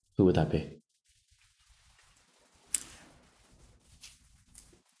 who would that be?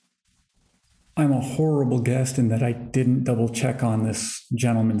 I'm a horrible guest in that I didn't double check on this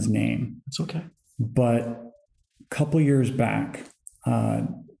gentleman's name. It's okay. But a couple years back,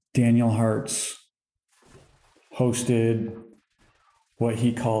 Daniel Hartz hosted what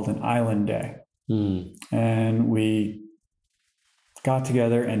he called an island day. And we got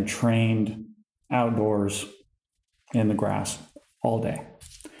together and trained outdoors in the grass all day.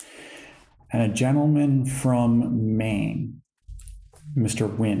 And a gentleman from Maine, Mr.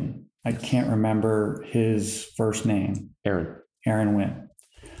 Wynn, I can't remember his first name. Aaron Wynn,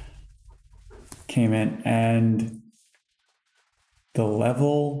 came in, and the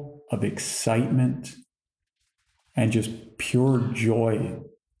level of excitement and just pure joy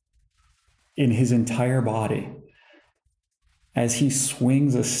in his entire body as he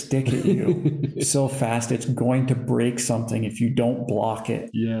swings a stick at you so fast it's going to break something if you don't block it.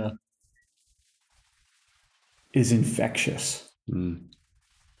 Yeah. Is infectious.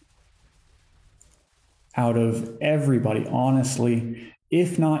 Out of everybody, honestly,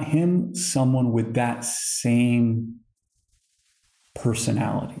 if not him, someone with that same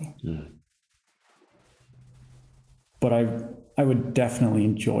personality. But I would definitely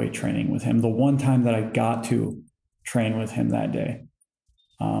enjoy training with him. The one time that I got to train with him that day,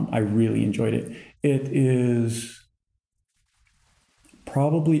 I really enjoyed it. It is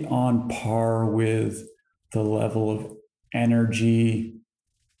probably on par with the level of energy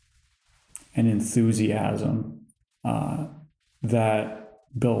and enthusiasm that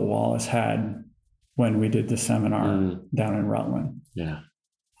Bill Wallace had when we did the seminar down in Rutland. Yeah.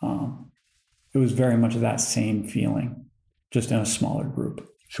 It was very much that same feeling, just in a smaller group.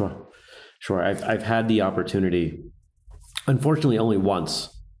 Sure. I've had the opportunity, unfortunately only once,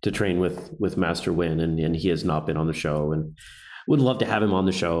 to train with Master Wynn, and he has not been on the show, and would love to have him on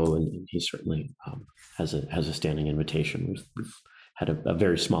the show. And he certainly has a standing invitation. We've had a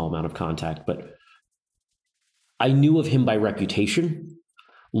very small amount of contact, but I knew of him by reputation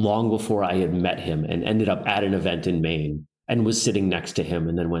long before I had met him, and ended up at an event in Maine and was sitting next to him,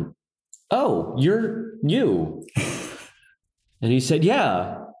 and then went, "Oh, you're you." And he said,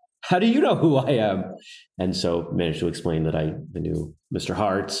 "Yeah, how do you know who I am?" And so managed to explain that I knew Mr.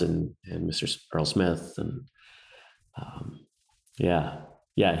 Hartz and Mr. Earl Smith. And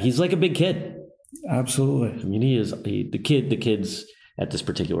yeah, he's like a big kid. Absolutely. I mean, the kids at this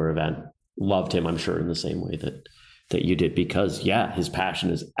particular event loved him, I'm sure, in the same way that you did, because his passion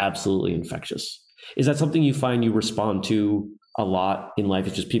is absolutely infectious. Is that something you find you respond to a lot in life?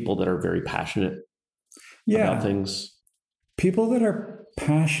 It's just people that are very passionate about things. People that are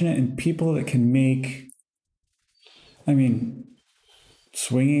passionate and people that can make,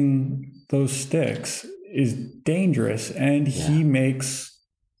 swinging those sticks is dangerous, and he makes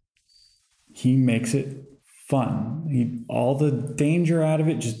it fun. All the danger out of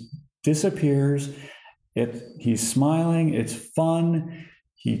it just disappears. He's smiling. It's fun.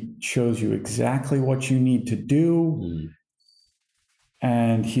 He shows you exactly what you need to do.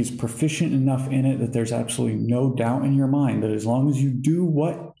 And he's proficient enough in it that there's absolutely no doubt in your mind that as long as you do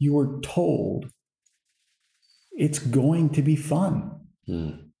what you were told, it's going to be fun.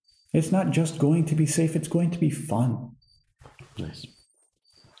 It's not just going to be safe, it's going to be fun. Nice.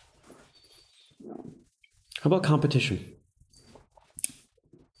 How about competition?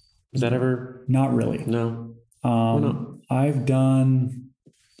 Is that ever? Not really. No. Why not? I've done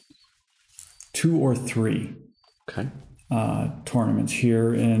 2 or 3 tournaments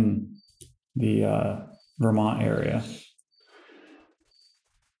here in the Vermont area.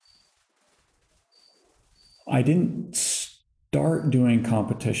 I didn't start doing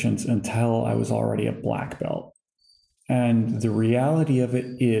competitions until I was already a black belt. And the reality of it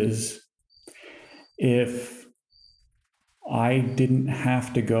is, if I didn't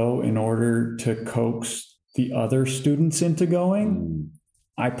have to go in order to coax the other students into going,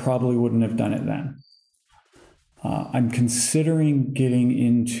 I probably wouldn't have done it then. I'm considering getting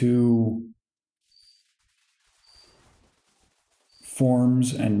into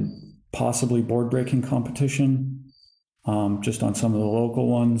forms and possibly board breaking competition, just on some of the local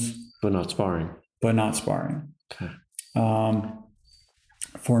ones. But not sparring. Okay.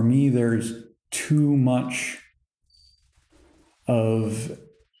 For me, there's too much of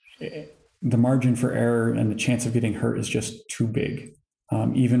the margin for error, and the chance of getting hurt is just too big.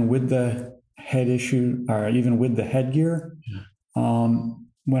 Even with the head issue, or even with the headgear.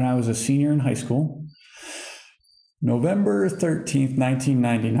 When I was a senior in high school, November 13th,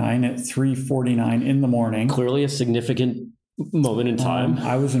 1999 at 3:49 in the morning. Clearly a significant moment in time.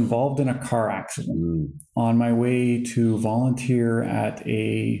 I was involved in a car accident on my way to volunteer at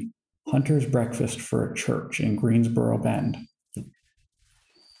a hunter's breakfast for a church in Greensboro Bend.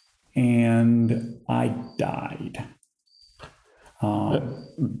 And I died.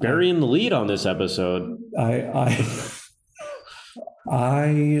 Burying the lead on this episode. I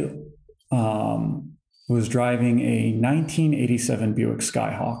was driving a 1987 Buick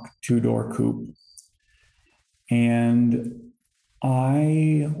Skyhawk 2-door coupe, and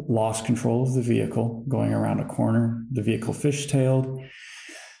I lost control of the vehicle going around a corner. The vehicle fishtailed,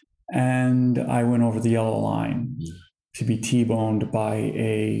 and I went over the yellow line to be T-boned by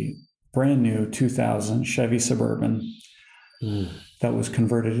a brand new 2000 Chevy Suburban that was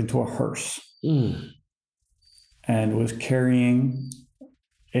converted into a hearse and was carrying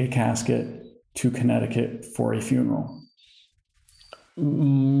a casket to Connecticut for a funeral.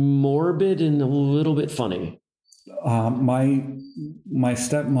 Morbid and a little bit funny. My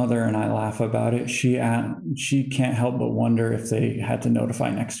stepmother and I laugh about it. She can't help but wonder if they had to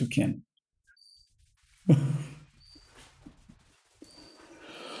notify next of kin.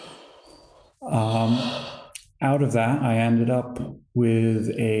 Out of that, I ended up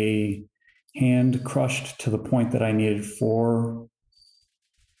with a hand crushed to the point that I needed four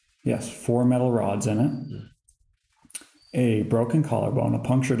metal rods in it, a broken collarbone, a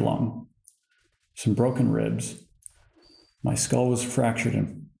punctured lung, some broken ribs. My skull was fractured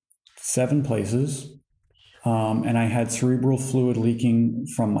in 7 places, and I had cerebral fluid leaking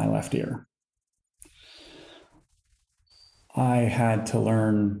from my left ear. I had to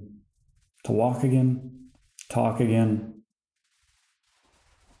learn to walk again, talk again,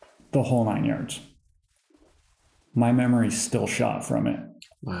 the whole 9 yards. My memory's still shot from it.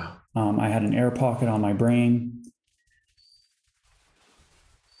 Wow. I had an air pocket on my brain.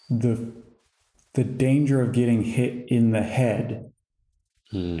 The danger of getting hit in the head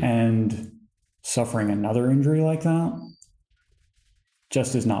and suffering another injury like that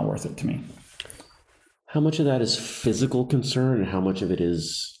just is not worth it to me. How much of that is physical concern and how much of it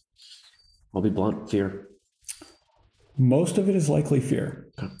is, I'll be blunt, fear? Most of it is likely fear.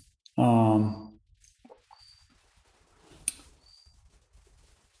 Okay.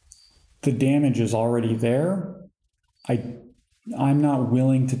 The damage is already there. I'm not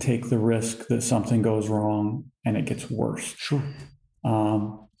willing to take the risk that something goes wrong and it gets worse. Sure.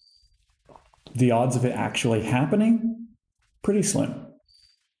 The odds of it actually happening, pretty slim.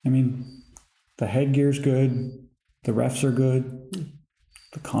 I mean, the headgear's good, the refs are good,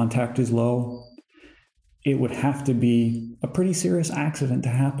 the contact is low. It would have to be a pretty serious accident to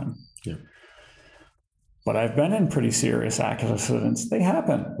happen. Yeah. But I've been in pretty serious accidents. They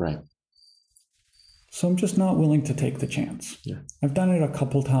happen. Right. So I'm just not willing to take the chance. Yeah. I've done it a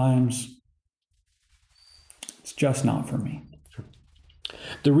couple times. It's just not for me. Sure.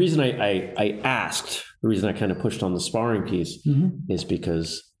 The reason I asked, the reason I kind of pushed on the sparring piece is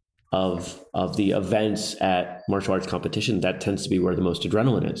because of the events at martial arts competition, that tends to be where the most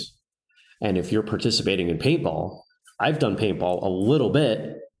adrenaline is. And if you're participating in paintball, I've done paintball a little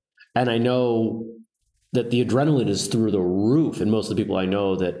bit, and I know that the adrenaline is through the roof. And most of the people I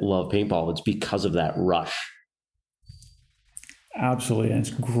know that love paintball, it's because of that rush. Absolutely. And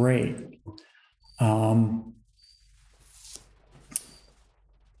it's great.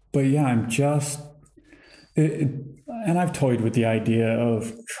 But yeah, I'm just, and I've toyed with the idea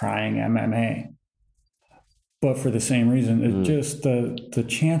of trying MMA, but for the same reason, it's just the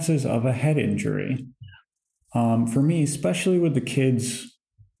chances of a head injury. For me, especially with the kids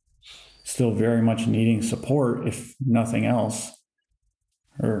still very much needing support, if nothing else,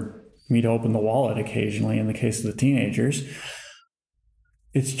 or me to open the wallet occasionally in the case of the teenagers,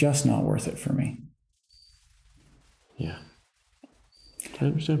 it's just not worth it for me. Yeah. I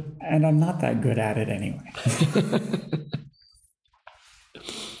understand. And I'm not that good at it anyway.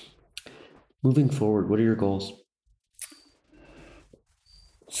 Moving forward, what are your goals?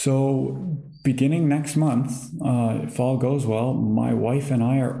 So beginning next month, if all goes well, my wife and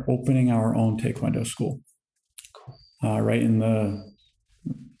I are opening our own Taekwondo school. Cool. Right in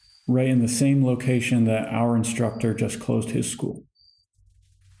the same location that our instructor just closed his school.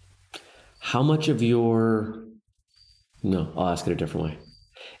 How much of no, I'll ask it a different way.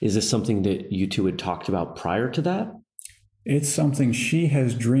 Is this something that you two had talked about prior to that? It's something she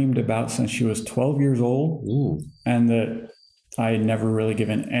has dreamed about since she was 12 years old. Ooh. And that I had never really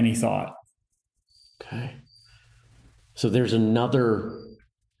given any thought. Okay. So there's another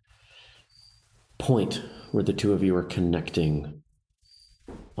point where the two of you are connecting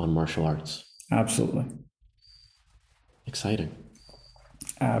on martial arts. Absolutely. Exciting.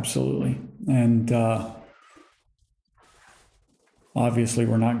 Absolutely. And obviously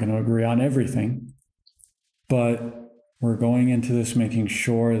we're not going to agree on everything, but we're going into this making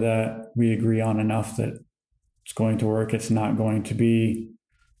sure that we agree on enough that it's going to work. It's not going to be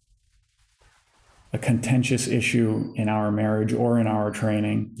a contentious issue in our marriage or in our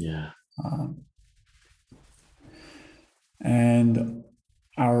training. Yeah. And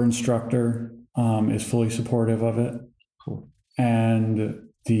our instructor is fully supportive of it. Cool. And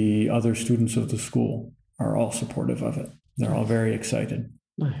the other students of the school are all supportive of it. They're all very excited.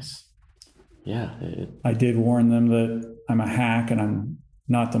 Nice. Yeah. I did warn them that I'm a hack and I'm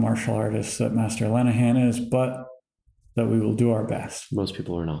not the martial artist that Master Lesniak is, but that we will do our best. Most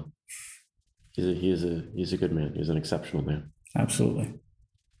people are not. He's a good man. He's an exceptional man. Absolutely.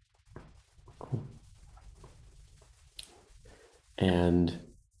 Cool. And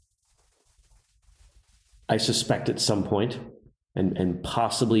I suspect at some point, and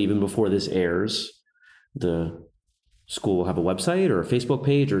possibly even before this airs, the school will have a website or a Facebook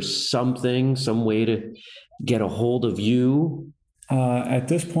page or something, some way to get a hold of you. At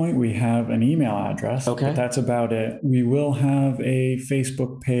this point, we have an email address. Okay. But that's about it. We will have a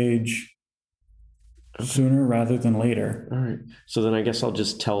Facebook page sooner rather than later. All right. So then I guess I'll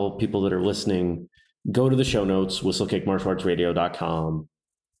just tell people that are listening, go to the show notes, whistlekickmartialartsradio.com,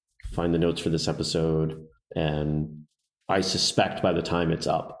 find the notes for this episode. And I suspect by the time it's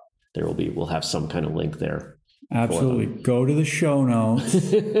up, we'll have some kind of link there. Absolutely. Go to the show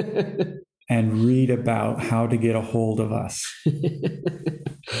notes and read about how to get a hold of us.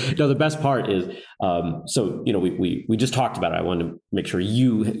 No, the best part is, we just talked about it. I wanted to make sure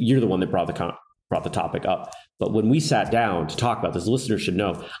you're the one that brought the topic up. But when we sat down to talk about this, listeners should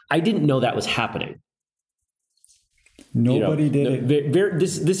know, I didn't know that was happening. Nobody did it.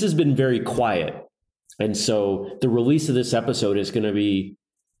 This has been very quiet. And so the release of this episode is going to be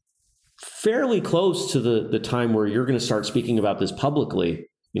fairly close to the time where you're going to start speaking about this publicly.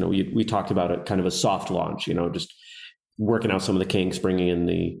 We talked about it, kind of a soft launch, just working out some of the kinks, bringing in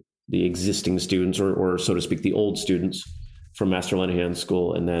the existing students or so to speak, the old students from Master Lesniak's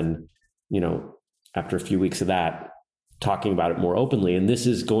school. And then, after a few weeks of that, talking about it more openly. And this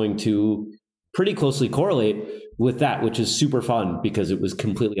is going to pretty closely correlate with that, which is super fun because it was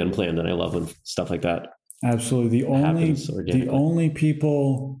completely unplanned. And I love when stuff like that. Absolutely. The only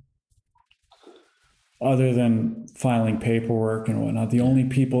people other than filing paperwork and whatnot, the only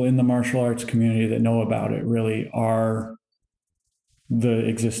people in the martial arts community that know about it really are the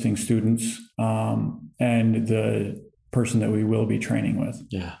existing students and the person that we will be training with.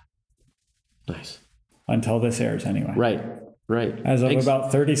 Yeah. Nice. Until this airs anyway. Right. As of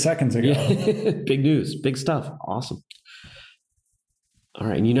about 30 seconds ago. Yeah. Big news, big stuff. Awesome. All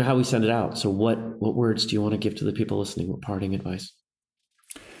right. And you know how we send it out. So what words do you want to give to the people listening? What parting advice?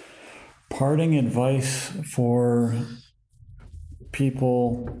 Parting advice for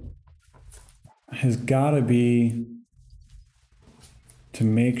people has got to be to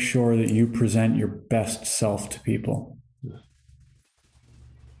make sure that you present your best self to people.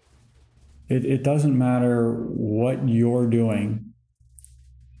 It doesn't matter what you're doing.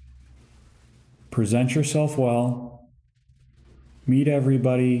 Present yourself well. Meet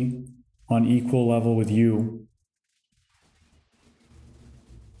everybody on equal level with you.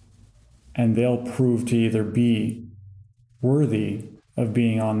 And they'll prove to either be worthy of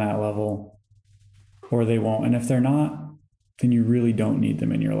being on that level or they won't. And if they're not, then you really don't need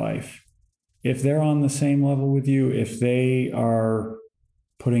them in your life. If they're on the same level with you, if they are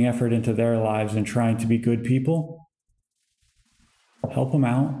putting effort into their lives and trying to be good people, help them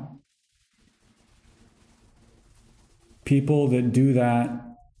out. People that do that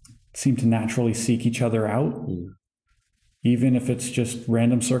seem to naturally seek each other out, even if it's just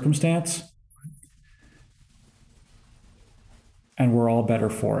random circumstance. and we're all better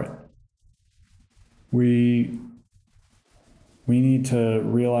for it. We need to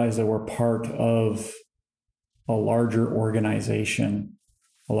realize that we're part of a larger organization,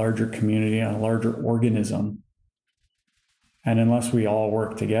 a larger community, a larger organism. And unless we all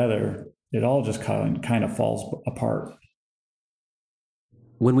work together, it all just kind of falls apart.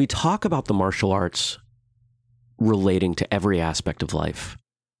 When we talk about the martial arts relating to every aspect of life,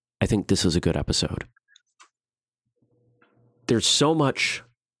 I think this is a good episode. There's so much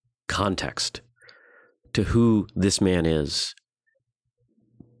context to who this man is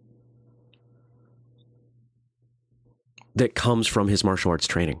that comes from his martial arts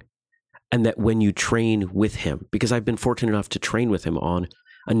training. And that when you train with him, because I've been fortunate enough to train with him on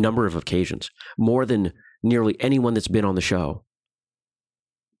a number of occasions, more than nearly anyone that's been on the show,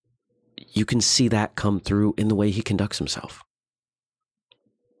 you can see that come through in the way he conducts himself.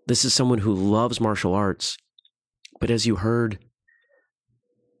 This is someone who loves martial arts, but as you heard,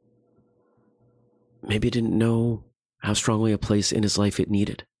 maybe didn't know how strongly a place in his life it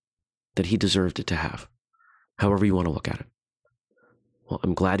needed, that he deserved it to have, however you want to look at it. Well,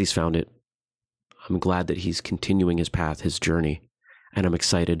 I'm glad he's found it. I'm glad that he's continuing his path, his journey, and I'm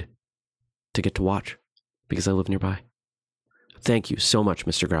excited to get to watch because I live nearby. Thank you so much,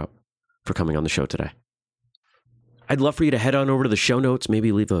 Mr. Grout, for coming on the show today. I'd love for you to head on over to the show notes,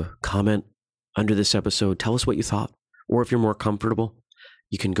 maybe leave a comment under this episode. Tell us what you thought, or if you're more comfortable,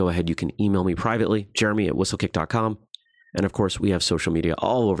 you can go ahead, you can email me privately, jeremy@whistlekick.com. And of course, we have social media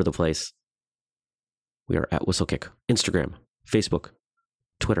all over the place. We are at Whistlekick, Instagram, Facebook,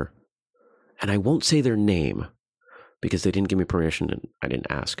 Twitter. And I won't say their name because they didn't give me permission and I didn't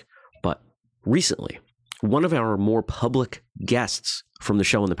ask. But recently, one of our more public guests from the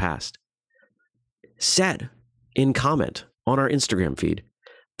show in the past said in comment on our Instagram feed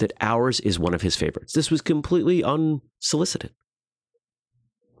that ours is one of his favorites. This was completely unsolicited.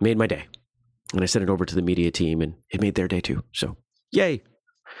 Made my day. And I sent it over to the media team and it made their day too. So, yay.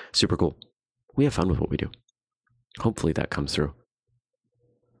 Super cool. We have fun with what we do. Hopefully that comes through.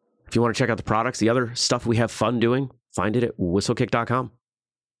 If you want to check out the products, the other stuff we have fun doing, find it at whistlekick.com.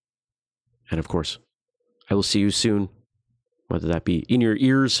 And of course, I will see you soon, whether that be in your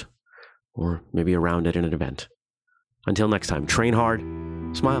ears or maybe around at an event. Until next time, train hard,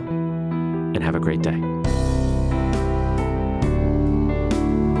 smile, and have a great day.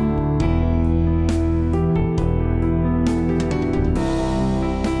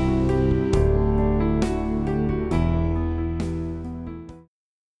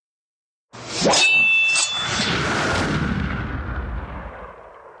 What?